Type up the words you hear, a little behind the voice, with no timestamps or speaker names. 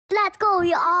Let's go,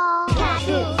 y'all. Cat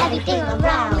move everything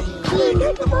around.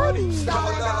 Get the money.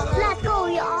 Let's go,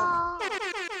 y'all. Hi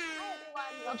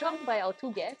everyone, I'm joined by our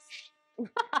two guests.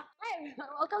 Hi everyone,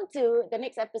 welcome to the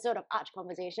next episode of Arch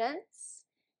Conversations.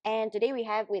 And today we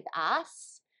have with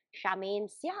us Charmaine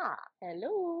Sia.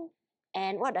 Hello.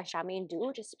 And what does Charmaine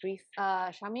do? Just brief.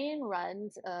 Charmaine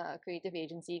runs a creative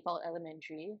agency called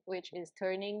Elementary, which is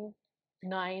turning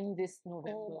 9 this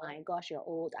November. Oh my gosh, you're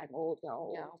old. I'm old. You're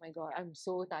old. Yeah, oh my god, I'm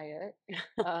so tired.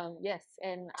 Yes,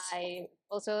 and I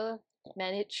also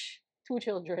manage 2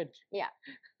 children.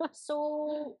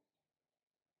 So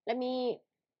let me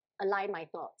align my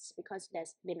thoughts because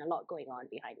there's been a lot going on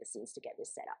behind the scenes to get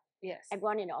this set up. Yes.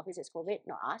 Everyone in the office is COVID,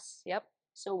 not us. Yep.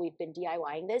 So we've been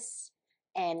DIYing this,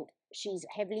 and she's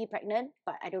heavily pregnant,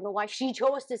 but I don't know why she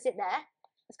chose to sit there.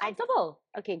 It's comfortable.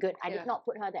 Okay, good. I Yeah. did not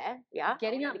put her there. Yeah.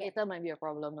 Getting up later might be a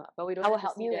problem, but we don't I will have to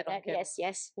help see you with on that. camera. Yes,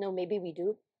 yes. No, maybe we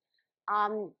do.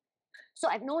 So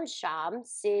I've known Sham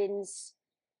since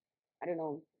I don't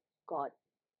know, God,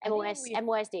 I think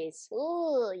MOS days.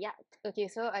 Oh, yeah. Okay,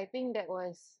 so I think that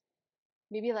was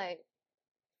maybe like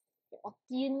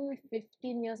 14,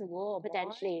 15 years ago or more.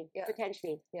 Potentially. Yeah.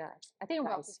 Potentially. Yeah. I think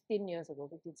about Nice. 15 years ago,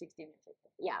 15, 16 years ago.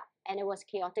 Yeah. And it was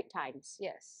chaotic times.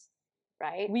 Yes.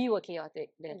 Right? We were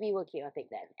chaotic then. We were chaotic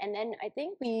then. And then I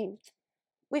think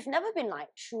we've never been like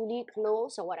truly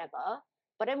close or whatever.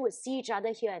 But then we'd see each other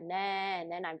here and there,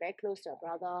 and then I'm very close to her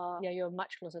brother. Yeah, you're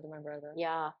much closer to my brother.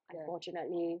 Yeah, Yeah.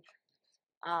 unfortunately.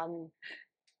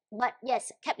 But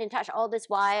yes, kept in touch all this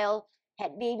while,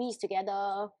 had babies together.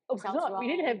 Oh, Sounds God, we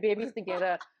didn't wrong. have babies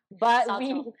together, but Sounds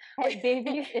we wrong. had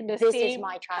babies in the This same. is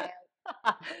my child.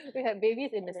 We had babies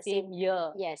in the same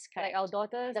year. Yes, correct. Like our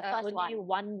daughters The are first only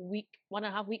 1 week,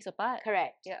 1.5 weeks apart.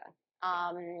 Correct. Yeah.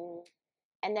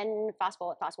 And then fast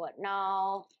forward.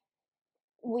 Now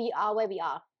we are where we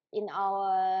are in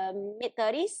our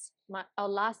mid-30s. Our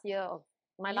last year of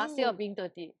my last year of being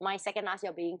 30. My second last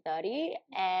year of being 30,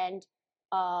 and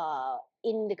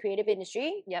in the creative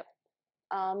industry. Yep.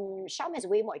 Sham has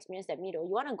way more experience than me though. You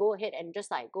want to go ahead and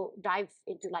just like go dive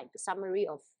into like the summary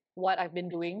of What I've been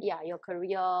doing. your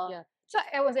career. Yeah. So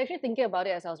I was actually thinking about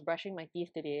it as I was brushing my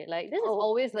teeth today. Like this is Oh,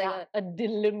 always like yeah. a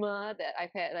dilemma that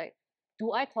I've had. Like,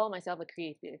 do I call myself a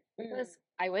creative? Because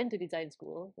I went to design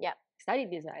school. Yep.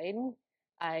 Studied design.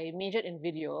 I majored in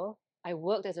video. I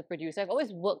worked as a producer. I've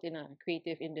always worked in a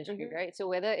creative industry, right? So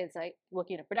whether it's like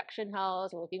working in a production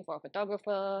house, working for a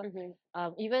photographer,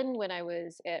 even when I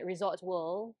was at Resorts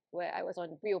World, where I was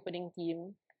on pre-opening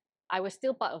team, I was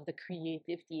still part of the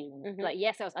creative team. Like,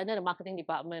 yes, I was under the marketing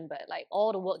department, but like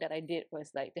all the work that I did was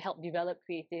like to help develop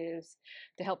creatives,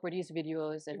 to help produce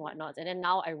videos and whatnot. And then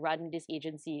now I run this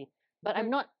agency, but I'm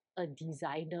not a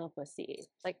designer per se.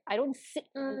 Like, I don't sit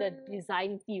in the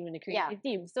design team and the creative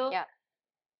team. So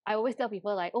I always tell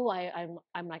people like, oh,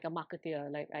 I'm like a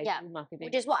marketeer. Like I do marketing.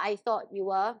 Which is what I thought you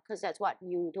were, because that's what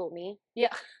you told me.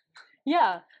 Yeah.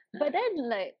 Yeah. But then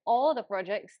like all the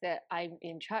projects that I'm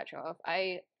in charge of,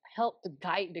 I help to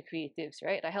guide the creatives,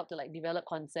 right? I help to like develop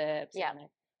concepts and I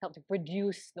help to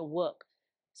produce the work.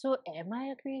 So am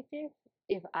I a creative?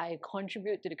 If I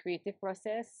contribute to the creative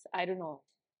process, I don't know.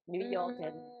 Maybe y'all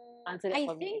can answer that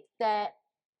for I me. think that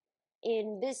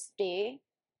in this day,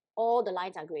 all the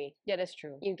lines are grey. Yeah, that's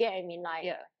true. You get what I mean? Like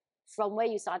from where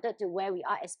you started to where we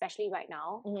are, especially right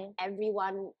now,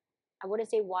 everyone, I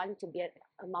wouldn't say want to be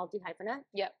a multi-hyphenate.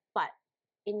 Yep. But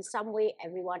in some way,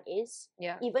 everyone is.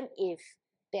 Yeah. Even if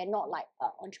they're not like an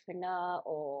entrepreneur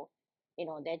or, you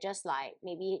know, they're just like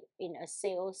maybe in a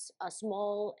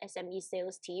small SME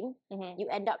sales team, you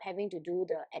end up having to do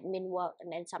the admin work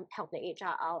and then help the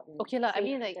HR out. Okay, I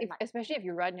mean, like, especially if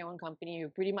you run your own company, you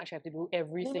pretty much have to do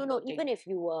every single thing. Even if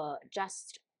you were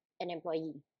just an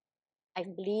employee, I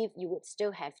believe you would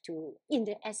still have to, in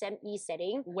the SME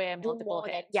setting, wear multiple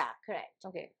hats. Yeah, correct.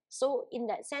 Okay. So in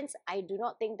that sense, I do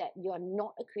not think that you're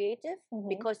not a creative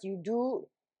because you do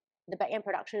the back-end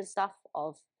production stuff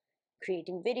of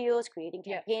creating videos, creating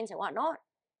campaigns and whatnot.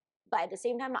 But at the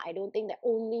same time, I don't think that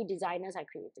only designers are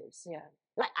creatives. Yeah.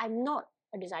 Like I'm not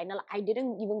a designer. Like, I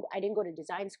didn't go to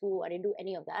design school. I didn't do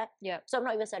any of that. Yeah. So I'm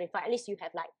not even certified. At least you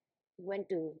have like went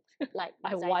to like I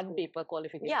have one paper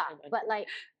qualification. Yeah, but like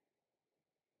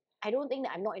I don't think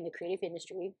that I'm not in the creative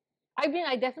industry. I mean,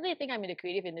 I definitely think I'm in the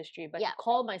creative industry, but to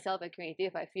call myself a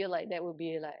creative, I feel like that would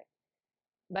be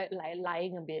like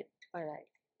lying a bit or like.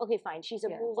 Okay, fine. She's a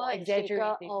mover and shaker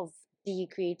of the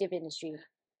creative industry.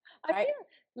 I feel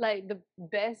like the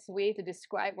best way to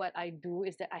describe what I do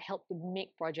is that I help to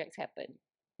make projects happen.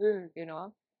 You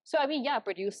know? So, I mean,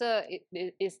 producer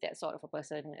is that sort of a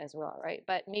person as well, right?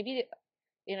 But maybe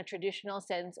in a traditional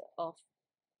sense of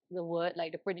the word.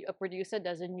 Like a producer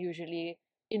doesn't usually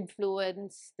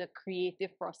influence the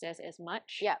creative process as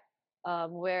much. Yeah.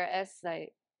 Whereas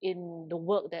like in the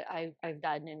work that I've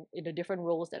done in the different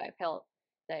roles that I've held,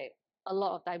 like a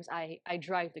lot of times I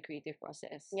drive the creative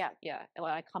process. Yeah. Yeah. And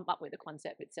I come up with the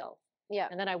concept itself. Yeah.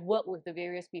 And then I work with the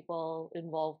various people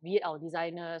involved, be it our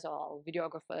designers or our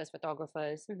videographers,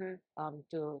 photographers,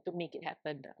 to make it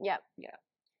happen. Yeah. Yeah.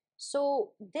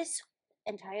 So this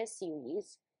entire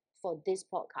series for this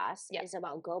podcast is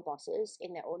about girl bosses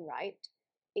in their own right.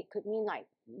 It could mean like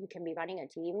you can be running a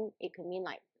team. It could mean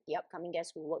like the upcoming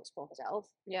guest who works for herself.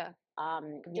 Yeah.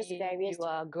 Just various. You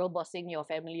are girl bossing your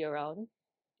family around.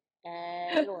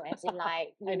 No, as in like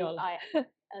I you know. are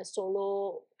a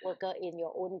solo worker in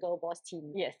your own girl boss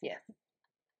team. Yes, yes.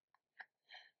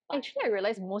 Actually, I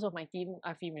realized most of my team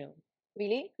are female.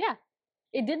 Really? Yeah.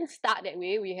 It didn't start that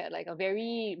way. We had like a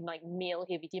very like male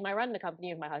heavy team. I run the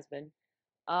company with my husband.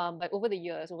 But over the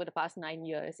years, over the past 9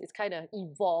 years, it's kind of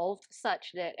evolved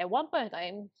such that at one point in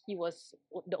time, he was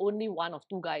the only one of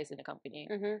 2 guys in the company.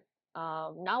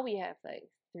 Now we have like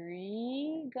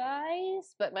 3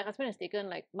 guys, but my husband has taken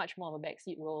like much more of a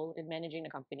backseat role in managing the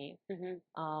company.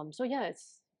 So yeah,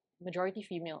 it's majority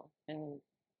female and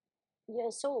yeah.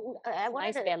 So I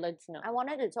wanted nice balance now. I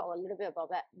wanted to talk a little bit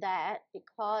about that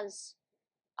because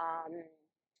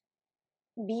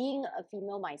being a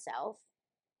female myself,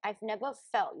 I've never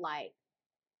felt like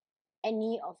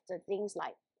any of the things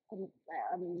like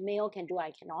a male can do,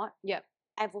 I cannot. Yeah.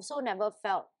 I've also never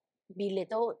felt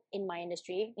belittled in my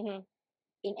industry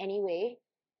in any way.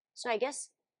 So I guess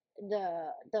the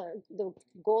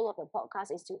goal of the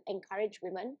podcast is to encourage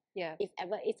women. Yeah. If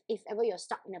ever you're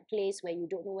stuck in a place where you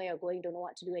don't know where you're going, don't know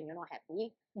what to do, and you're not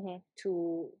happy,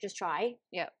 to just try.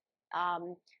 Yeah.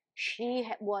 She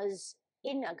was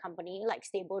in a company like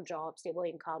stable job, stable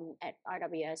income at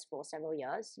RWS for several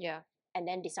years. Yeah. And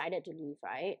then decided to leave,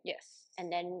 right? Yes.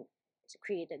 And then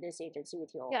created this agency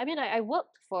with your. Yeah, I mean, I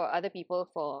worked for other people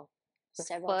for the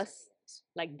several first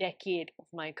like decade of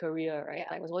my career, right?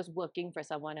 Yeah. I was always working for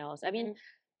someone else. I mean,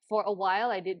 for a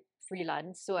while I did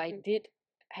freelance, so I did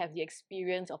have the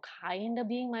experience of kind of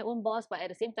being my own boss, but at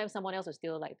the same time, someone else was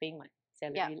still like paying my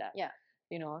salary,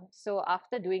 you know. So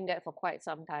after doing that for quite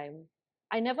some time,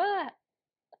 I never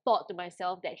thought to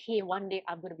myself that hey, one day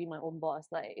I'm going to be my own boss.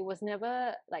 Like it was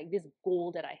never like this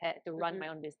goal that I had to run my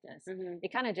own business.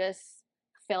 It kind of just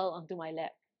fell onto my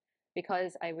lap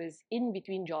because I was in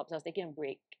between jobs. I was taking a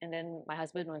break, and then my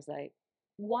husband was like,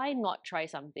 why not try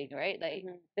something, right? Like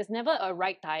there's never a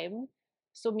right time,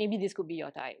 so maybe this could be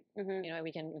your time. You know,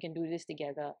 we can do this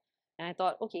together. And I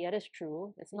thought, okay, yeah, that's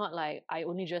true. It's not like I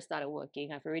only just started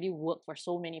working. I've already worked for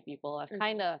so many people. I've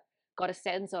kind of got a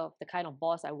sense of the kind of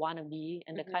boss I want to be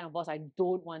and the kind of boss I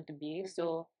don't want to be.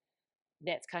 So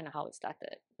that's kind of how it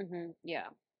started. Yeah.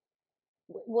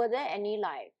 Were there any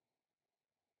like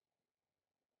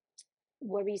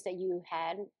worries that you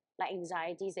had, like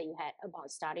anxieties that you had about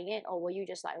starting it, or were you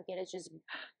just like, okay, let's just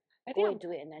go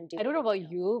into it and then do I don't know about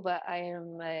you, but I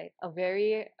am like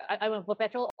I'm a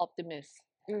perpetual optimist.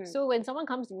 So when someone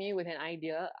comes to me with an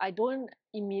idea, I don't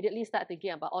immediately start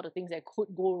thinking about all the things that could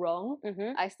go wrong.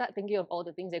 I start thinking of all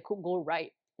the things that could go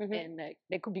right. And like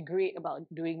that could be great about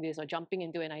doing this or jumping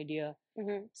into an idea.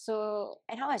 So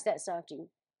and how has that served you?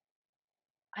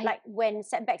 Like when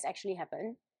setbacks actually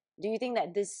happen, do you think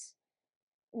that this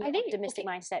optimistic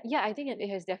mindset? Yeah, I think it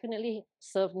has definitely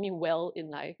served me well in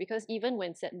life because even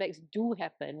when setbacks do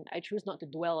happen, I choose not to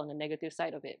dwell on the negative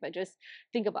side of it, but just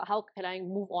think about how can I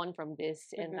move on from this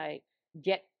and like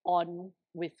get on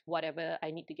with whatever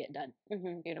I need to get done.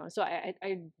 You know, so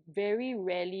I very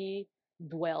rarely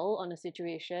dwell on a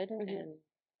situation, and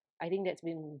I think it's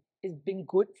been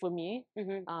good for me.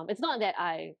 It's not that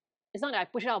I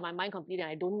push it out of my mind completely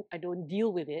and I don't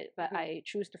deal with it, but I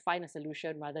choose to find a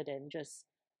solution rather than just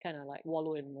kind of like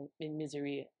wallow in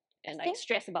misery and like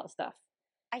stress about stuff.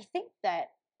 I think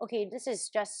that this is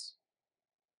just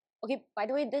by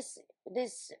the way,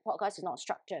 this podcast is not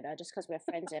structured just because we're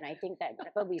friends and I think that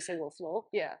whatever we say will flow.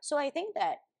 Yeah. So I think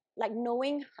that like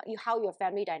knowing how your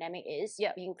family dynamic is,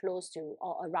 being close to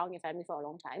or around your family for a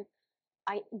long time,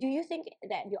 do you think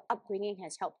that your upbringing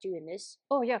has helped you in this?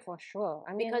 Oh yeah, for sure.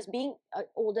 I mean, because being an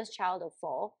oldest child of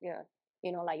 4,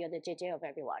 you know, like you're the JJ of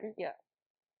everyone. Yeah.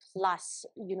 Plus,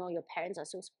 you know, your parents are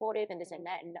so supportive and this and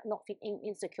that, and not feeling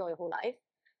insecure your whole life.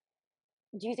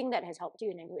 Do you think that has helped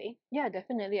you in any way? Yeah,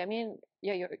 definitely. I mean,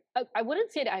 I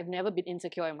wouldn't say that I've never been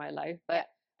insecure in my life, but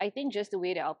I think just the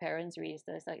way that our parents raised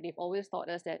us, like they've always taught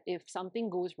us that if something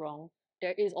goes wrong,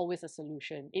 there is always a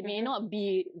solution. It may not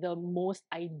be the most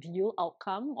ideal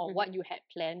outcome or what you had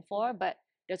planned for, but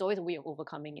there's always a way of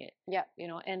overcoming it. Yeah. You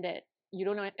know, and that you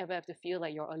don't ever have to feel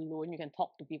like you're alone. You can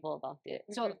talk to people about it.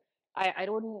 So I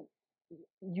don't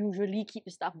usually keep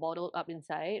stuff bottled up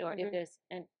inside, or if there's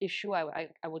an issue, I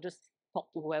will just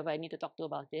talk to whoever I need to talk to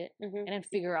about it, and then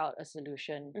figure out a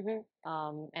solution.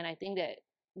 And I think that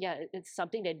it's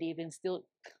something that they've instilled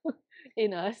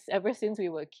in us ever since we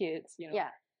were kids. Yeah.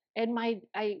 And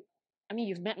I mean,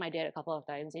 you've met my dad a couple of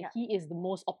times, and he is the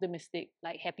most optimistic,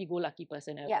 like happy-go-lucky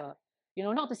person ever.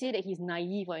 Not to say that he's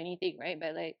naive or anything, right?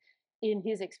 But like in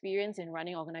his experience in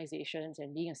running organizations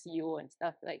and being a CEO and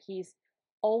stuff, like he's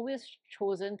always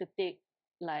chosen to take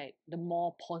like the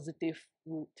more positive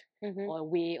route or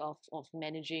way of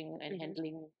managing and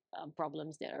handling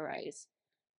problems that arise.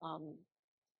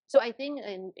 So I think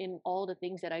in all the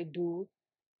things that I do,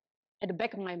 at the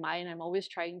back of my mind, I'm always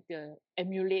trying to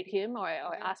emulate him, or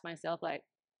ask myself like,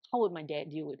 how would my dad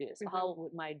deal with this? How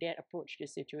would my dad approach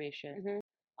this situation?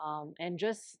 And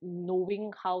just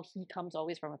knowing how he comes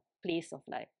always from a place of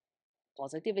like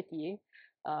positivity,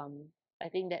 I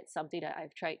think that's something that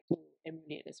I've tried to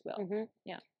emulate as well.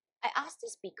 Yeah. I asked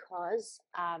this because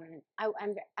I'm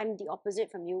the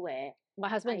opposite from you, where my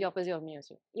husband's the opposite of me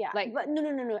also. Yeah, like, but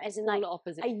no. As in, like,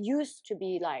 opposite. I used to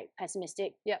be like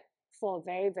pessimistic. Yeah. For a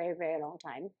very, very, very long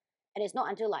time, and it's not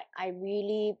until like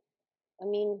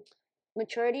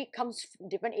maturity comes from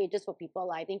different ages for people.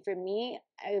 I think for me,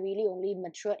 I really only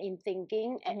matured in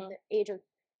thinking at the age of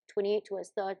 28 towards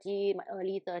 30, my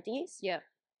early 30s. Yeah.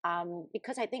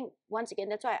 Because I think, once again,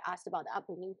 that's why I asked about the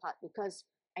upbringing part, because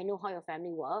I know how your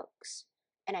family works,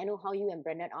 and I know how you and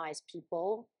Brendan are as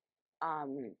people.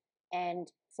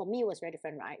 And for me, it was very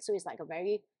different, right? So it's like a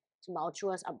very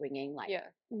tumultuous upbringing. Like,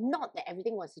 not that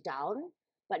everything was down,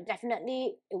 but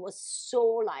definitely it was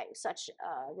so like such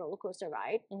a roller coaster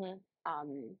ride.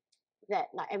 That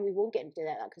like, and we won't get into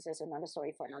that because there's another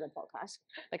story for another podcast.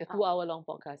 Like a 2-hour long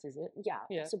podcast, is it? Yeah.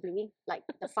 Possibly. Like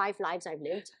the 5 lives I've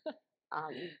lived.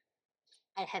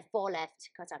 I have 4 left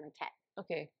because I'm a cat.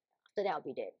 Okay. After that, I'll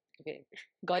be dead. Okay,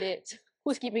 got it.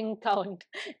 Who's keeping count?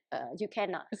 You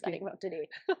cannot, starting from today.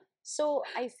 So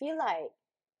I feel like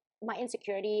my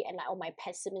insecurity and like, or my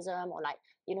pessimism, or like,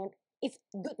 if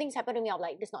good things happen to me, I'm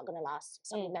like, this is not gonna last.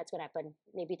 Something that's gonna happen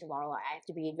maybe tomorrow. I have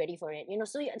to be ready for it.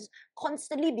 So you're just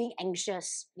constantly being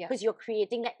anxious because you're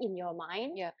creating that in your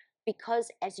mind. Yeah.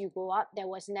 Because as you grow up, there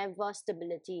was never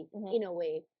stability in a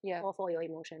way for your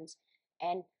emotions.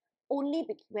 And only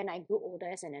when I grew older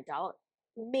as an adult,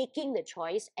 making the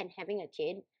choice and having a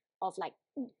kid of like,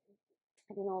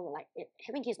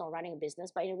 having kids, not running a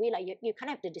business, but in a way, like you kind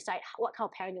of have to decide what kind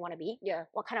of parent you want to be,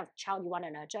 what kind of child you want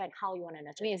to nurture, and how you want to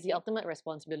nurture. I mean, it's the ultimate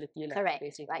responsibility. Correct.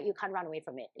 Basically. Like, you can't run away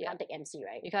from it. You can't take MC,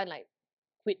 right? You can't like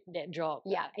quit that job.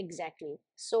 Yeah, exactly.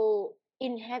 So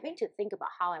in having to think about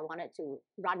how I wanted to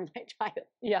run my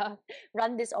child,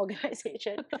 run this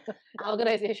organization,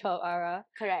 organization of Ara.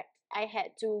 Correct. I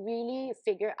had to really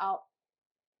figure out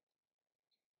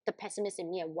the pessimist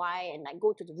in me and why, and like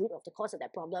go to the root of the cause of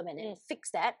that problem, and then fix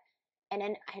that. And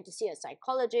then I had to see a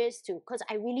psychologist because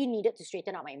I really needed to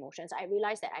straighten out my emotions. I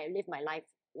realized that I lived my life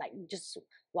like just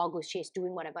wild goose chase,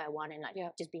 doing whatever I want, and like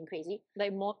just being crazy.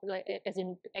 Like more like as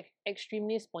in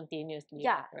extremely spontaneously.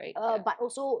 Yeah. Right. But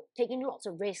also taking lots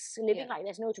of risks, living like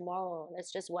there's no tomorrow.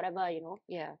 Let's just whatever,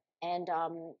 Yeah. And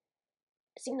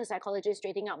seeing the psychologist,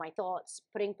 straightening out my thoughts,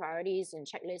 putting priorities and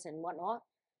checklists and whatnot,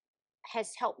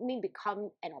 has helped me become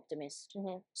an optimist.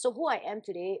 So who I am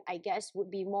today, I guess,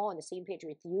 would be more on the same page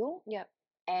with you. Yeah.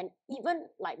 And even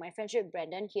like my friendship with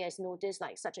Brendan, he has noticed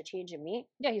like such a change in me.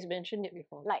 Yeah, he's mentioned it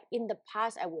before. Like in the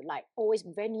past, I would like always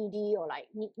be very needy, or like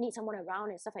need someone around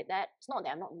and stuff like that. It's not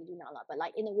that I'm not needy now, but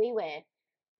like in a way where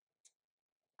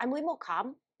I'm way more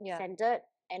calm, centered,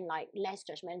 and like less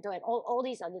judgmental, and all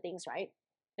these other things, right?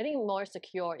 I think more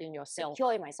secure in yourself.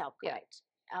 Secure in myself, correct.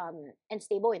 And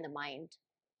stable in the mind.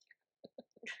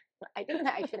 I think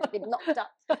that I should have been locked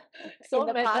up So in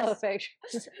the past. Affection.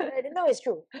 No, it's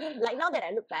true. Like now that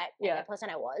I look back at the person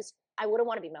I was, I wouldn't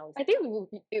want to be my own. I think we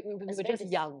were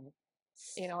just young,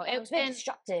 It was very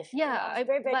destructive. Yeah,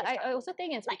 but I also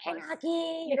think it's like because,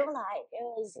 anarchy. Like it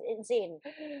was insane.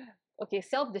 Okay,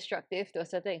 self-destructive to a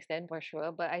certain extent for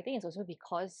sure, but I think it's also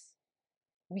because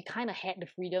we kind of had the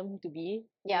freedom to be.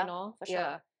 For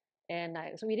sure. And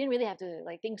so we didn't really have to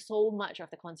like think so much of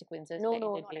the consequences. No,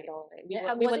 not at all.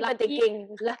 We were lucky.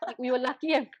 We were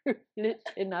lucky and privileged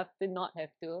enough to not have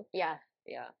to. Yeah.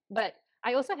 But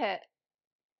I also had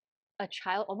a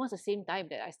child almost the same time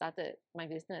that I started my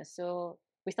business. So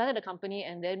we started the company,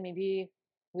 and then maybe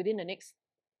within the next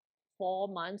 4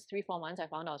 months, 3-4 months, I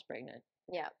found I was pregnant.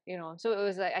 Yeah. So it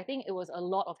was like, I think it was a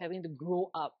lot of having to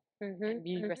grow up and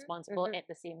be responsible at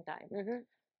the same time.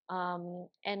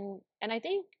 And I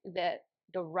think that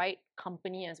the right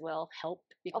company as well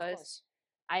helped Of because course.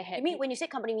 I had You mean when you say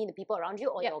company, you mean the people around you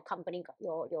or Yeah. your company,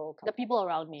 your the company? people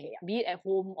around me, Okay, yeah. be it at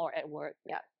home or at work,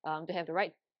 Yeah. to have the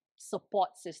right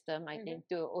support system, I Mhm. think,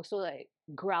 to also like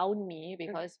ground me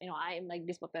because I am like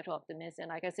this perpetual optimist, and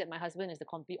like I said, my husband is the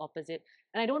complete opposite,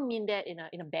 and I don't mean that in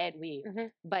a bad way,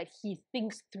 but he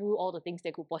thinks through all the things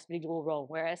that could possibly go wrong,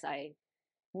 whereas I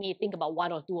may think about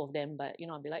one or two of them, but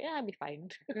I'll be like, yeah, I'll be fine.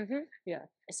 Yeah.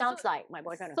 It sounds like my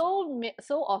boyfriend.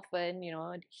 So often,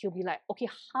 he'll be like, okay,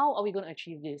 how are we going to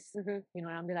achieve this? Mhm. And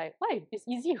I'll be like, why? It's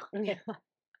easy.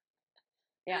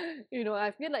 Yeah.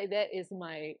 I feel like that is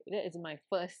my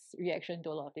first reaction to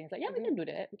a lot of things. Like, yeah, we can do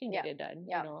that. We can get it done.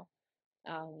 Yeah.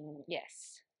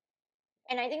 Yes.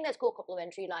 And I think that's cool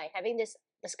complementary, like having this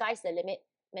the sky's the limit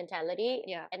mentality.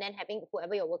 Yeah. And then having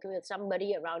whoever you're working with,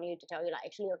 somebody around you to tell you like,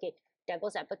 actually, okay,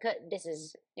 devil's advocate, this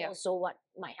is also what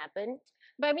might happen.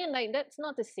 But I mean, like, that's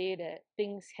not to say that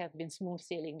things have been smooth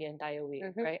sailing the entire way,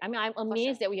 right? I mean, I'm sure.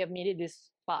 amazed that we have made it this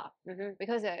far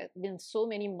because there have been so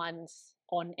many months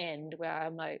on end where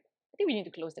I'm like, I think we need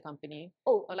to close the company.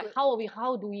 Oh, Or like, good.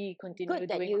 how do we continue Good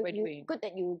that doing what we're doing? good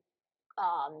that you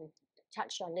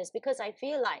touched on this, because I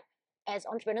feel like as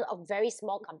entrepreneurs of very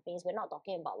small companies, we're not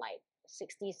talking about like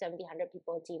 60, 70, 100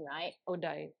 people team, right? Oh,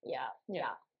 die.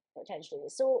 Yeah, potentially.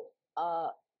 So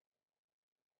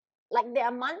like there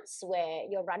are months where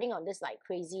you're running on this like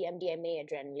crazy MDMA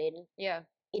adrenaline Yeah.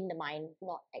 in the mind,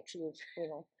 not actually,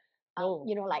 No,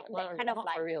 like not, that kind of not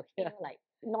like for real. Yeah. like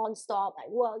non-stop, like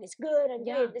work is good and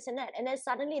Yeah. great, this and that, and then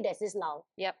suddenly there's this lull,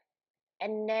 Yep.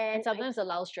 and then And sometimes the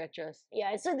lull stretches.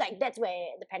 yeah, so like that's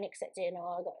where the panic sets in.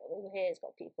 Oh, I got overhead, it's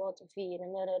got people to feed,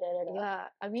 and Yeah.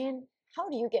 I mean, how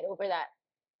do you get over that?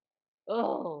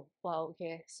 oh, wow.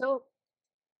 Okay. So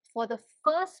for the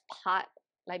first part,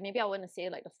 like maybe I want to say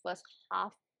like the first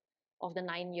half of the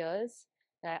 9 years,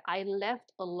 that I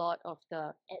left a lot of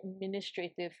the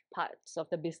administrative parts of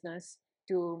the business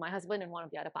to my husband and one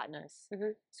of the other partners.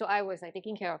 So I was like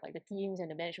taking care of like the teams and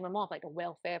the management, more of like the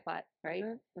welfare part, right?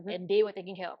 And they were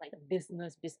taking care of like the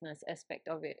business aspect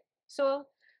of it. So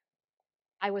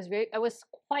I was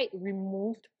quite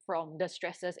removed from the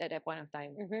stresses at that point of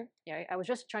time. Yeah, I was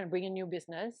just trying to bring in new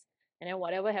business, and then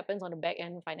whatever happens on the back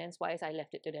end, finance wise, I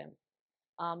left it to them.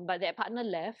 But that partner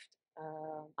left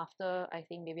after I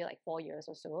think maybe like 4 years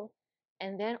or so,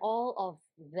 and then all of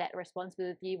that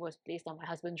responsibility was placed on my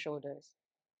husband's shoulders.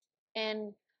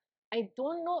 And I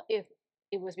don't know if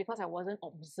it was because I wasn't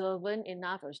observant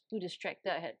enough or was too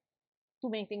distracted. I had too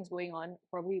many things going on.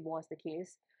 Probably was the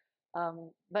case.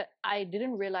 But I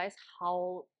didn't realize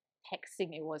how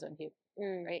taxing it was on him,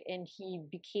 right? And he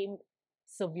became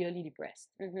severely depressed.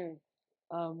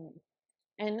 Um,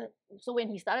 and so when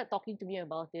he started talking to me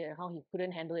about it and how he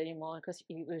couldn't handle it anymore because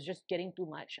it was just getting too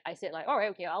much, I said like, all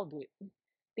right, okay, I'll do it.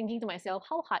 Thinking to myself,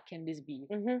 how hard can this be,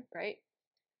 right?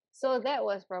 So that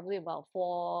was probably about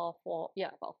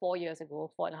about 4 years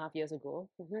ago, 4.5 years ago,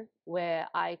 where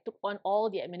I took on all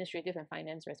the administrative and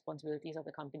finance responsibilities of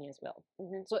the company as well.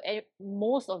 So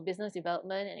most of business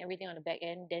development and everything on the back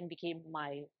end then became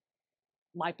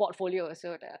my portfolio,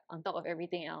 so that on top of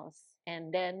everything else.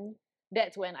 And then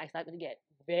that's when I started to get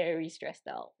very stressed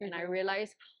out, and I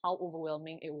realized how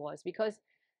overwhelming it was because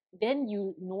then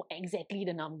you know exactly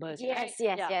the numbers. Yes,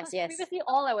 right? yes. Previously,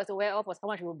 all I was aware of was how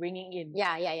much we were bringing in.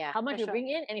 Yeah. How much we sure. bring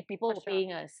in, and if people were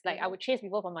paying us. Like I would chase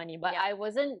people for money, but Yeah. I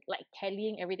wasn't like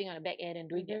tallying everything on the back end and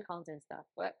doing the accounts and stuff.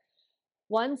 But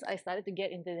once I started to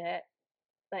get into that,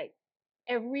 like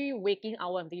every waking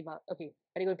hour, I'm thinking about, okay,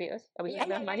 are they going to pay us? Are we going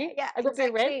to have money? Yeah, I got to pay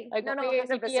rent. exactly. I got to No, pay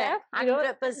 100%. CPF. You know,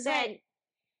 100%. it's like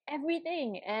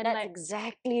everything, and That's like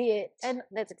exactly it. and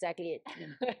that's exactly it.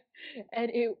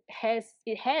 and it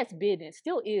has been, it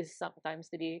still is sometimes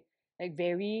today, like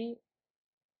very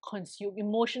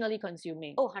emotionally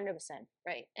consuming. Oh, 100%.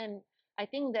 Right. And I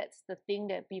think that's the thing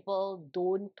that people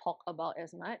don't talk about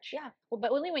as much. Yeah. Well,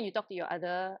 but only when you talk to your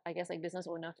other, I guess, like business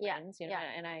owner friends, and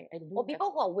I do Or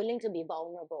people who are willing to be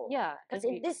vulnerable. Yeah. Because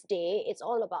in this day, it's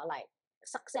all about like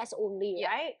success only,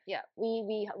 right? Yeah.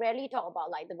 We rarely talk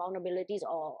about like the vulnerabilities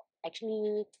or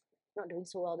actually not doing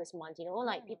so well this month,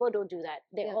 like people don't do that.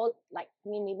 They're all like, I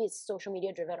mean, maybe it's social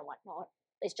media driven or whatnot.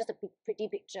 It's just a pretty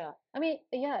picture. I mean,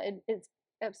 yeah, it's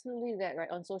absolutely that, right?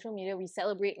 On social media, we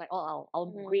celebrate like all our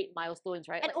great milestones,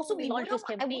 right? And like, also, we launched this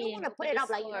campaign. I wouldn't want to put it up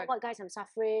like, you know what, guys, I'm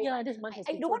suffering. Yeah, this month has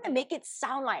I been don't so want to good. make it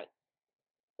sound like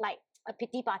a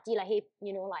pity party, like, hey,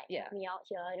 like help me out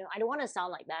here. I don't want to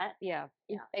sound like that. Yeah,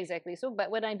 exactly. So, but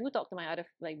when I do talk to my other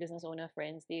like business owner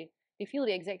friends, they feel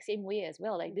the exact same way as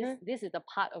well. Like this is the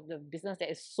part of the business that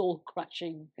is soul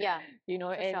crushing. Yeah,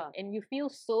 and you feel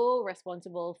so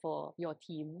responsible for your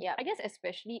team. Yeah, I guess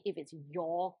especially if it's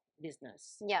your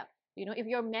business. Yeah. You know, if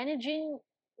you're managing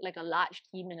like a large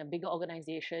team in a bigger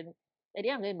organization, at the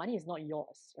end of the day, money is not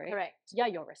yours, right? Correct. Yeah,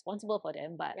 you're responsible for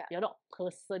them, but Yeah. you're not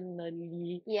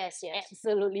personally Yes.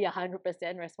 absolutely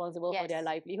 100% responsible for their Yes.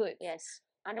 livelihood. Yes.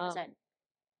 100%.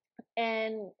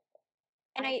 And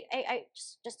I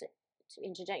just to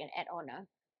interject and add on,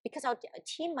 because our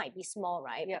team might be small,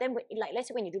 right? Yeah. But then, like, let's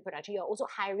say when you do production, you're also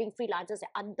hiring freelancers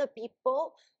and other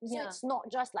people. So Yeah. it's not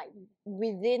just like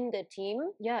within the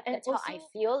team. yeah, and That's how I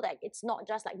feel. Like it's not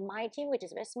just like my team, which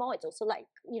is very small. It's also like,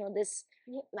 you know, this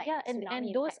like and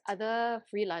tsunami those impact. other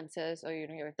freelancers or, you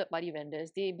know, your third party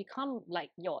vendors, they become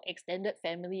like your extended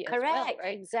family as Correct. well,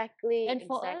 right? Exactly. And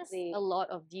for us, a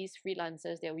lot of these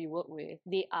freelancers that we work with,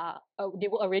 they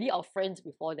were already our friends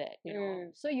before that, you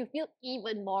know. So you feel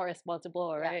even more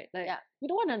responsible, right? Like you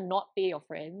don't want to not pay your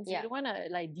friends. You don't want to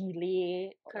like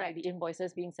delay like, the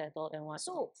invoices being settled and what.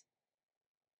 So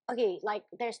okay, like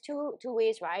there's two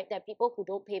ways, right? There are people who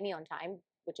don't pay me on time,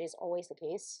 which is always the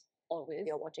case. Always. If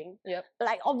you're watching. Yep. But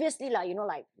like obviously, like, you know,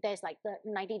 like there's like the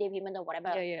 90-day payment or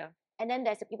whatever. Yeah. And then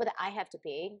there's the people that I have to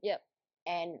pay. Yep.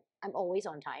 And I'm always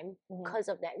on time because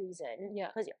of that reason. Yeah.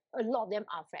 Because a lot of them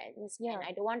are friends. Yeah. And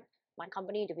I don't want my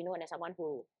company to be known as someone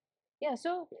who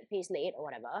so pays late or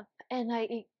whatever. And like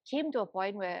it came to a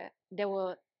point where there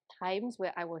were times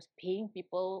where I was paying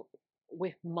people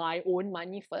with my own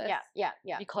money first. Yeah.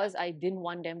 Because I didn't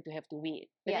want them to have to wait.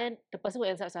 But then the person who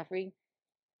ends up suffering.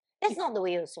 That's not the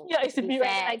way also. Yeah, it's to be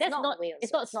right. Like, that's not.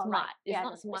 It's not smart. Right. It's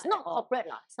not smart. It's not corporate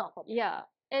lah. It's not corporate. Yeah,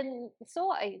 and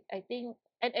so I think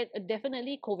and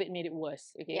definitely COVID made it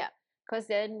worse. Okay. Yeah. Because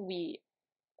then we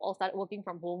all started working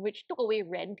from home, which took away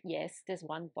rent. Yes, there's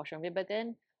one portion of it, but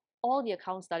then all the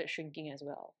accounts started shrinking as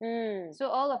well. So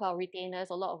all of our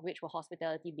retainers, a lot of which were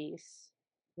hospitality based,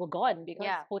 were gone because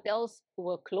hotels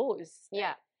were closed.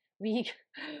 Yeah. We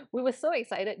were so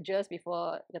excited just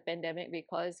before the pandemic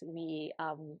because we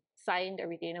signed a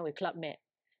retainer with Club Med.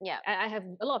 Yeah. I have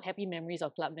a lot of happy memories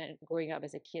of Club Med growing up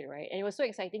as a kid, right? And it was so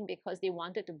exciting because they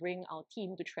wanted to bring our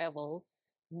team to travel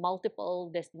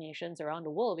multiple destinations around the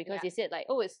world because they said like,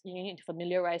 oh, you need to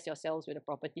familiarize yourselves with the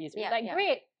properties. We're like,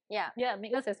 great. Yeah,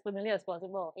 make us as familiar as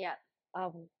possible. Yeah.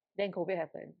 Then COVID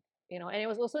happened. You know, and it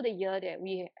was also the year that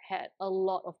we had a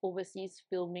lot of overseas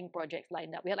filming projects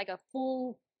lined up. We had like a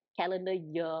full calendar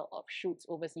year of shoots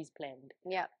overseas planned.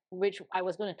 Yeah. Which I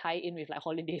was going to tie in with like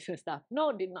holidays and stuff. No,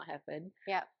 it did not happen.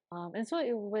 Yeah. And so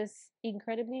it was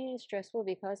incredibly stressful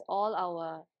because all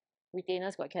our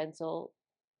retainers got cancelled,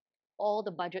 all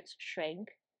the budgets shrank,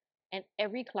 and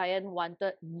every client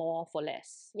wanted more for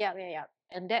less. Yeah.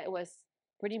 And that was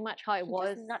pretty much how it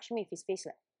was. Just nudged me with his face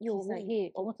like, he's like,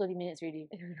 hey, almost 30 minutes already.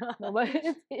 No, but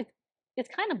it's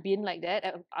kind of been like that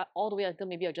all the way until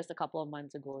maybe just a couple of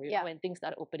months ago, you know, when things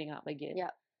started opening up again. Yeah.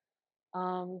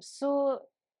 So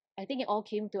I think it all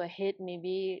came to a head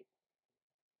maybe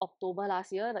October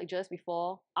last year, like just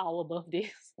before our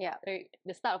birthdays. Yeah. Like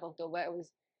the start of October, I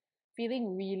was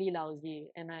feeling really lousy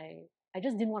and I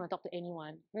just didn't want to talk to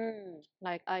anyone.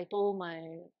 Like I told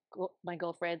my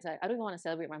girlfriends, I don't even want to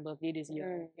celebrate my birthday this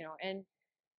year, you know, and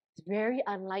it's very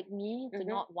unlike me to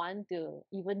not want to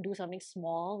even do something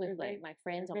small with like my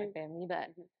friends or my family, but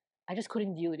I just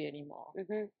couldn't deal with it anymore.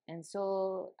 And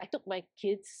so I took my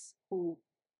kids who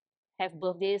have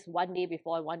birthdays one day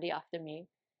before and one day after me,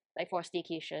 like for a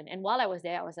staycation. And while I was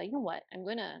there, I was like, you know what? I'm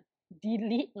gonna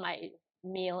delete my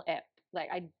mail app. Like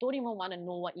I don't even want to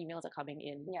know what emails are coming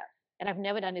in. Yeah. And I've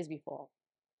never done this before.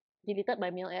 Deleted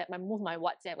my mail app, I moved my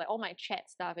WhatsApp, like all my chat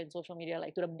stuff and social media,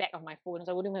 like to the back of my phone,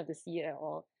 so I wouldn't have to see it at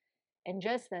all. And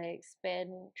just like spend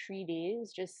 3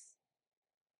 days just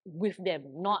with them,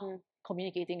 not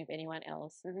communicating with anyone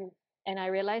else. And I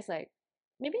realized like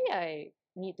maybe I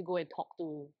need to go and talk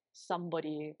to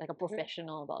somebody, like a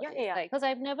professional about it. Like, because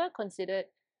I've never considered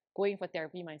going for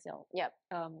therapy myself.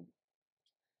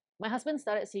 My husband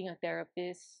started seeing a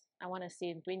therapist, I want to say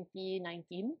in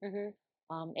 2019.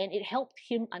 And it helped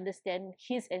him understand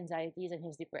his anxieties and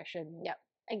his depression.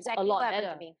 Exactly. A lot what better.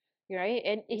 happened to me. Right?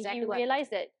 And Exactly he realized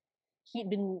that he'd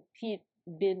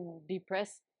been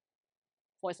depressed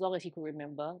for as long as he could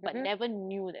remember, but never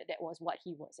knew that was what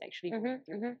he was actually going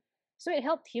through. So it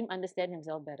helped him understand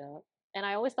himself better. And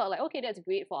I always thought like, okay, that's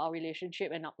great for our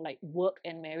relationship and like work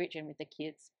and marriage and with the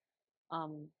kids.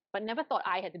 But never thought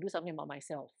I had to do something about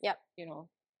myself. You know.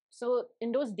 So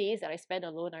in those days that I spent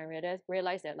alone, I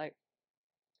realized that like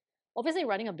obviously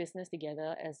running a business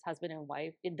together as husband and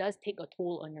wife, it does take a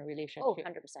toll on your relationship. Oh,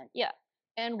 100%. Yeah.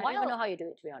 And I don't even know how you do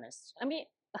it, to be honest. I mean,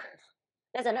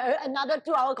 that's another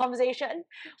 2-hour conversation.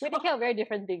 We take care of very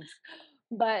different things.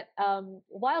 But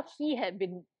while he had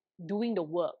been doing the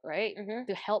work, right,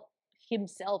 to help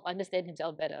himself understand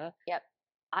himself better. Yep.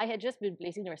 I had just been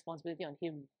placing the responsibility on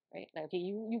him, right? Like, okay,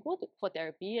 you go for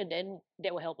therapy and then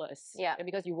that will help us. Yeah. And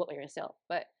because you work on yourself.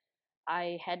 But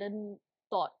I hadn't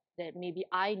thought that maybe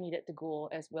I needed to go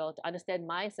as well to understand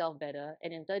myself better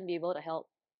and in turn be able to help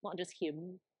not just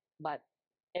him, but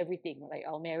everything, like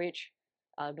our marriage,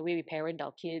 the way we parent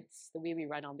our kids, the way we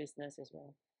run our business as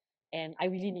well. And I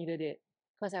really needed it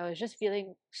because I was just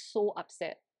feeling so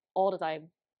upset all the time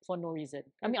for no reason.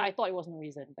 I mean, I thought it was no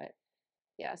reason, but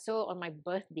yeah. So on my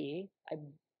birthday,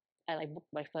 I like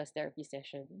booked my first therapy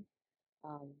session.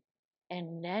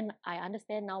 And then I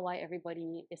understand now why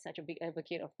everybody is such a big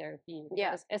advocate of therapy.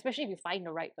 Yeah. Especially if you find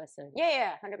the right person.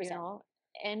 Yeah, 100%. You know?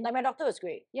 And like my doctor was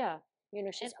great. Yeah. You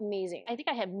know, she's amazing. I think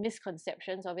I had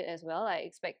misconceptions of it as well. I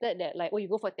expected that like, oh, you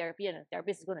go for therapy and a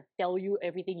therapist is going to tell you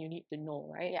everything you need to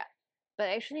know, right? Yeah. But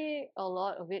actually, a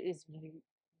lot of it is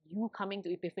you coming to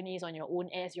epiphanies on your own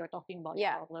as you're talking about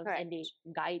your problems, correct. and they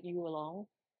guide you along.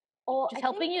 Or just I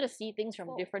helping think you to see things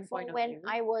from different point of view. When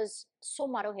I was so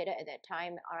muddle-headed at that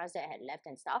time, Aras dad had left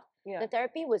and stuff, Yeah. the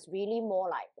therapy was really more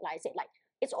like I said, like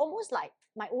it's almost like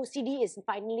my OCD is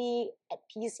finally at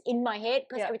peace in my head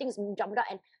because everything's jumbled up,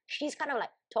 and she's kind of like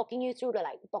talking you through the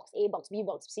like box A, box B,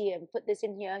 box C, and put this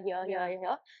in here, here,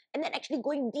 and then actually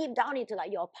going deep down into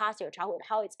like your past, your childhood,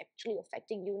 how it's actually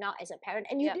affecting you now as a parent,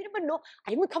 and you didn't even know.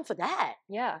 I didn't even come for that.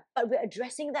 Yeah. But we're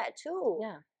addressing that too.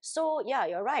 Yeah. So yeah,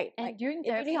 you're right. And like, during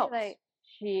therapy, like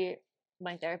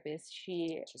my therapist,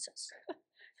 she Jesus.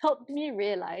 helped me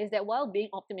realize that while being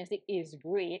optimistic is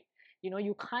great, you know,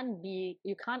 you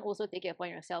can't also take it upon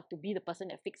yourself to be the person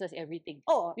that fixes everything.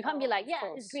 Oh, you can't be like, yeah,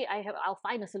 it's great. I'll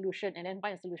find a solution and then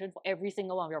find a solution for every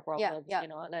single one of your problems. You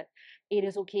know, like it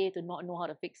is okay to not know how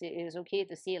to fix it. It is okay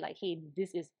to say like, hey,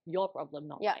 this is your problem,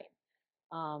 not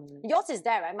mine. Yours is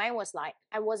that, right? Mine was like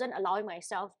I wasn't allowing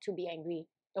myself to be angry.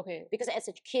 Okay. Because as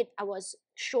a kid, I was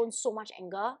shown so much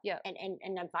anger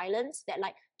and violence that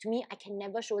like to me, I can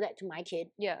never show that to my kid.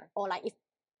 Yeah. Or like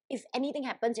if anything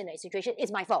happens in a situation,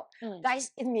 it's my fault.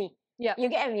 Guys, it's me. Yeah. You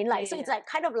get what I mean? Like so it's like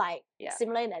kind of like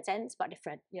similar in that sense, but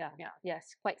different. Yeah.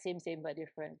 Yes. Quite same but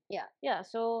different. Yeah. Yeah.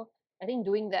 So I think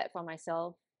doing that for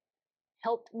myself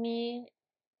helped me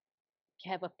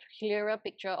have a clearer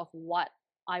picture of what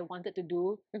I wanted to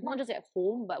do, not just at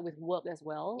home, but with work as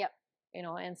well. Yep. You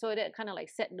know, and so that kind of like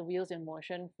set the wheels in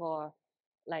motion for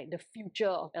like the future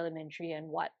of elementary and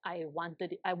what I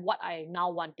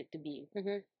now want it to be.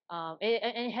 And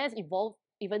it has evolved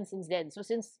even since then. So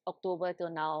since October till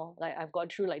now, like I've gone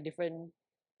through like different,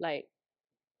 like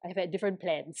I've had different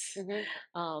plans.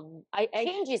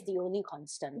 Change is the only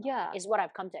constant. Yeah, is what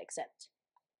I've come to accept.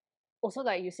 Also,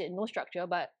 like you said, no structure,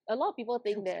 but a lot of people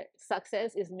think that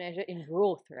success is measured in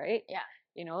growth, right? Yeah.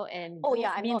 You know, and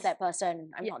I'm not that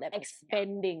person. I'm not that person.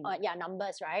 Expanding.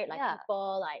 Numbers, right? Like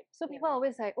people, like so people are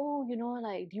always like, oh, you know,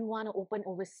 like, do you want to open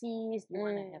overseas? Do you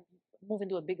want to move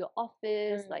into a bigger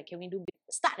office? Like, can we do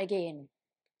start again?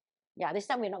 Yeah, this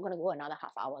time we're not going to go another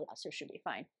half hour, so it should be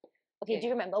fine. Okay, do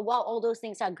you remember? While all those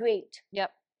things are great.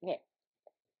 Yep. Okay.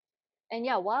 And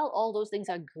yeah, while all those things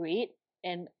are great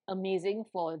and amazing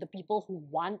for the people who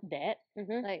want that,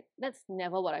 like that's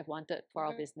never what I've wanted for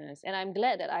our business. And I'm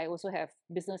glad that I also have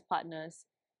business partners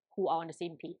who are on the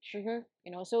same page. You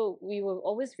know, so we were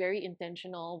always very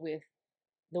intentional with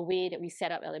the way that we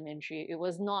set up elementary. It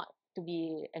was not to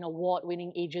be an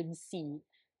award-winning agency.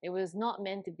 It was not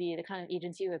meant to be the kind of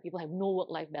agency where people have no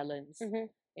work-life balance.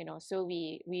 You know, so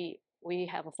we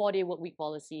have a 4-day work week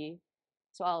policy.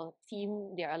 So our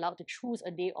team, they're allowed to choose a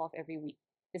day off every week.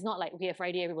 It's not like, okay,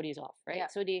 Friday everybody's off, right? Yeah.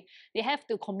 So they have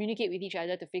to communicate with each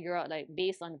other to figure out, like,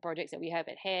 based on the projects that we have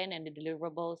at hand and the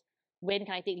deliverables, when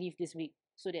can I take leave this week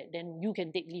so that then you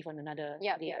can take leave on another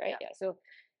day, right? Yeah. So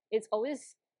it's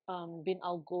always been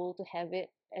our goal to have it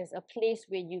as a place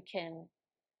where you can,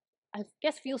 I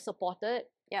guess, feel supported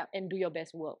and do your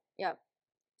best work. Yeah.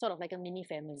 Sort of like a mini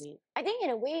family. I think in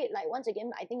a way, like once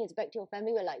again, I think it's back to your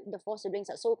family where like the 4 siblings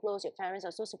are so close, your parents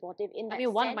are so supportive in that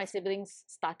one of my siblings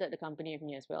started the company with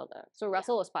me as well. So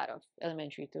Russell was part of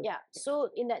elementary too. Yeah. So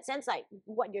in that sense, like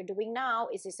what you're doing now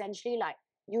is essentially like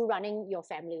you running your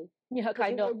family. Yeah,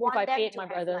 kind of. If I paid my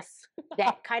brothers. Like,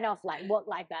 that kind of like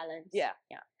work-life balance. Yeah.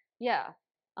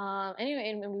 Anyway,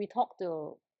 and when we talk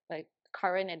to like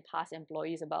current and past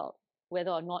employees about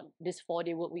whether or not this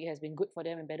 4-day work week has been good for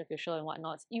them and beneficial and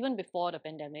whatnot, even before the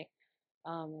pandemic,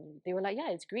 they were like, yeah,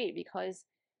 it's great because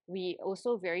we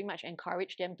also very much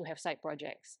encourage them to have side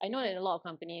projects. I know that in a lot of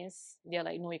companies, they're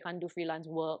like, no, you can't do freelance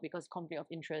work because conflict of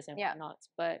interest and whatnot.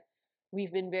 But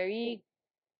we've been very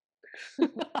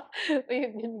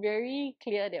we've been very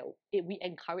clear that we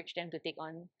encourage them to take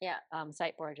on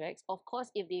side projects. Of course,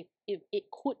 if it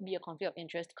could be a conflict of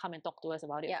interest, come and talk to us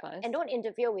about it first. And don't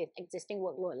interfere with existing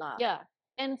workload lah. Yeah,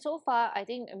 and so far, I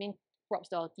mean, props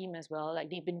to our team as well. Like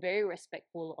they've been very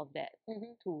respectful of that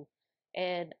too,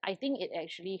 and I think it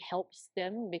actually helps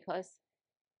them because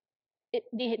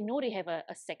they know they have a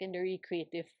secondary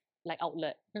creative like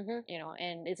outlet, you know,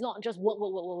 and it's not just work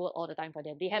all the time for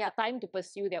them. They have the time to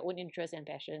pursue their own interests and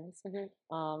passions,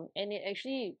 and it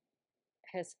actually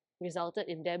has resulted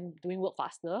in them doing work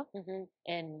faster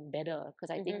and better because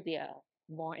I think they are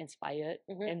more inspired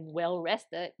and well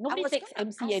rested. Nobody takes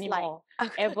MC anymore,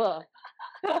 ever.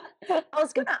 I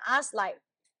was gonna ask like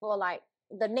for like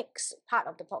the next part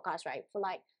of the podcast, right? For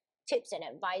like tips and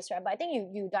advice, right? But I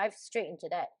think you dive straight into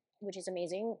that, which is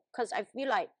amazing because I feel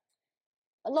like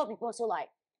a lot of people also like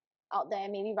out there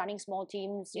maybe running small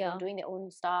teams, you know, doing their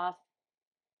own stuff,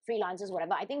 freelancers,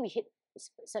 whatever. I think we hit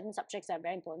certain subjects that are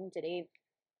very important today.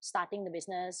 Starting the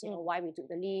business, you know, why we took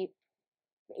the leap,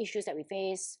 the issues that we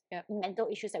face, mental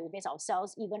issues that we face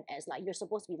ourselves, even as like you're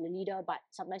supposed to be the leader, but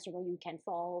sometimes you know you can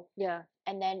fall. Yeah.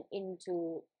 And then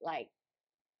into like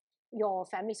your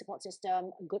family support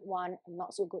system, a good one, a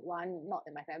not so good one. Not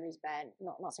that my family's bad,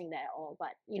 not saying that at all,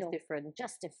 but you know,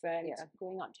 just different,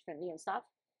 growing up differently and stuff.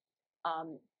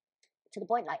 To the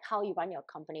point like how you run your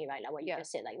company, right? Like what you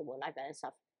just said, like the work-life balance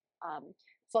stuff.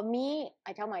 For me,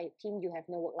 I tell my team you have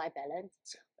no work-life balance.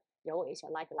 Your work is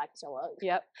your life is your work.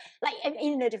 Yep. Like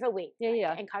in a different way.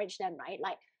 Yeah. To encourage them, right?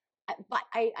 Like, but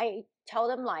I tell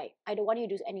them like I don't want you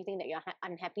to do anything that you're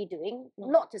unhappy doing.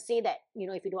 Not to say that you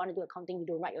know if you don't want to do accounting, you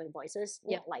don't write your invoices.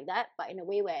 Not like that, but in a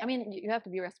way where I mean you have to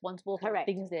be responsible for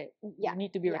things that you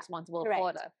need to be responsible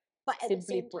for. But at the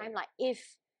same time, like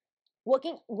if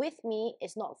working with me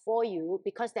is not for you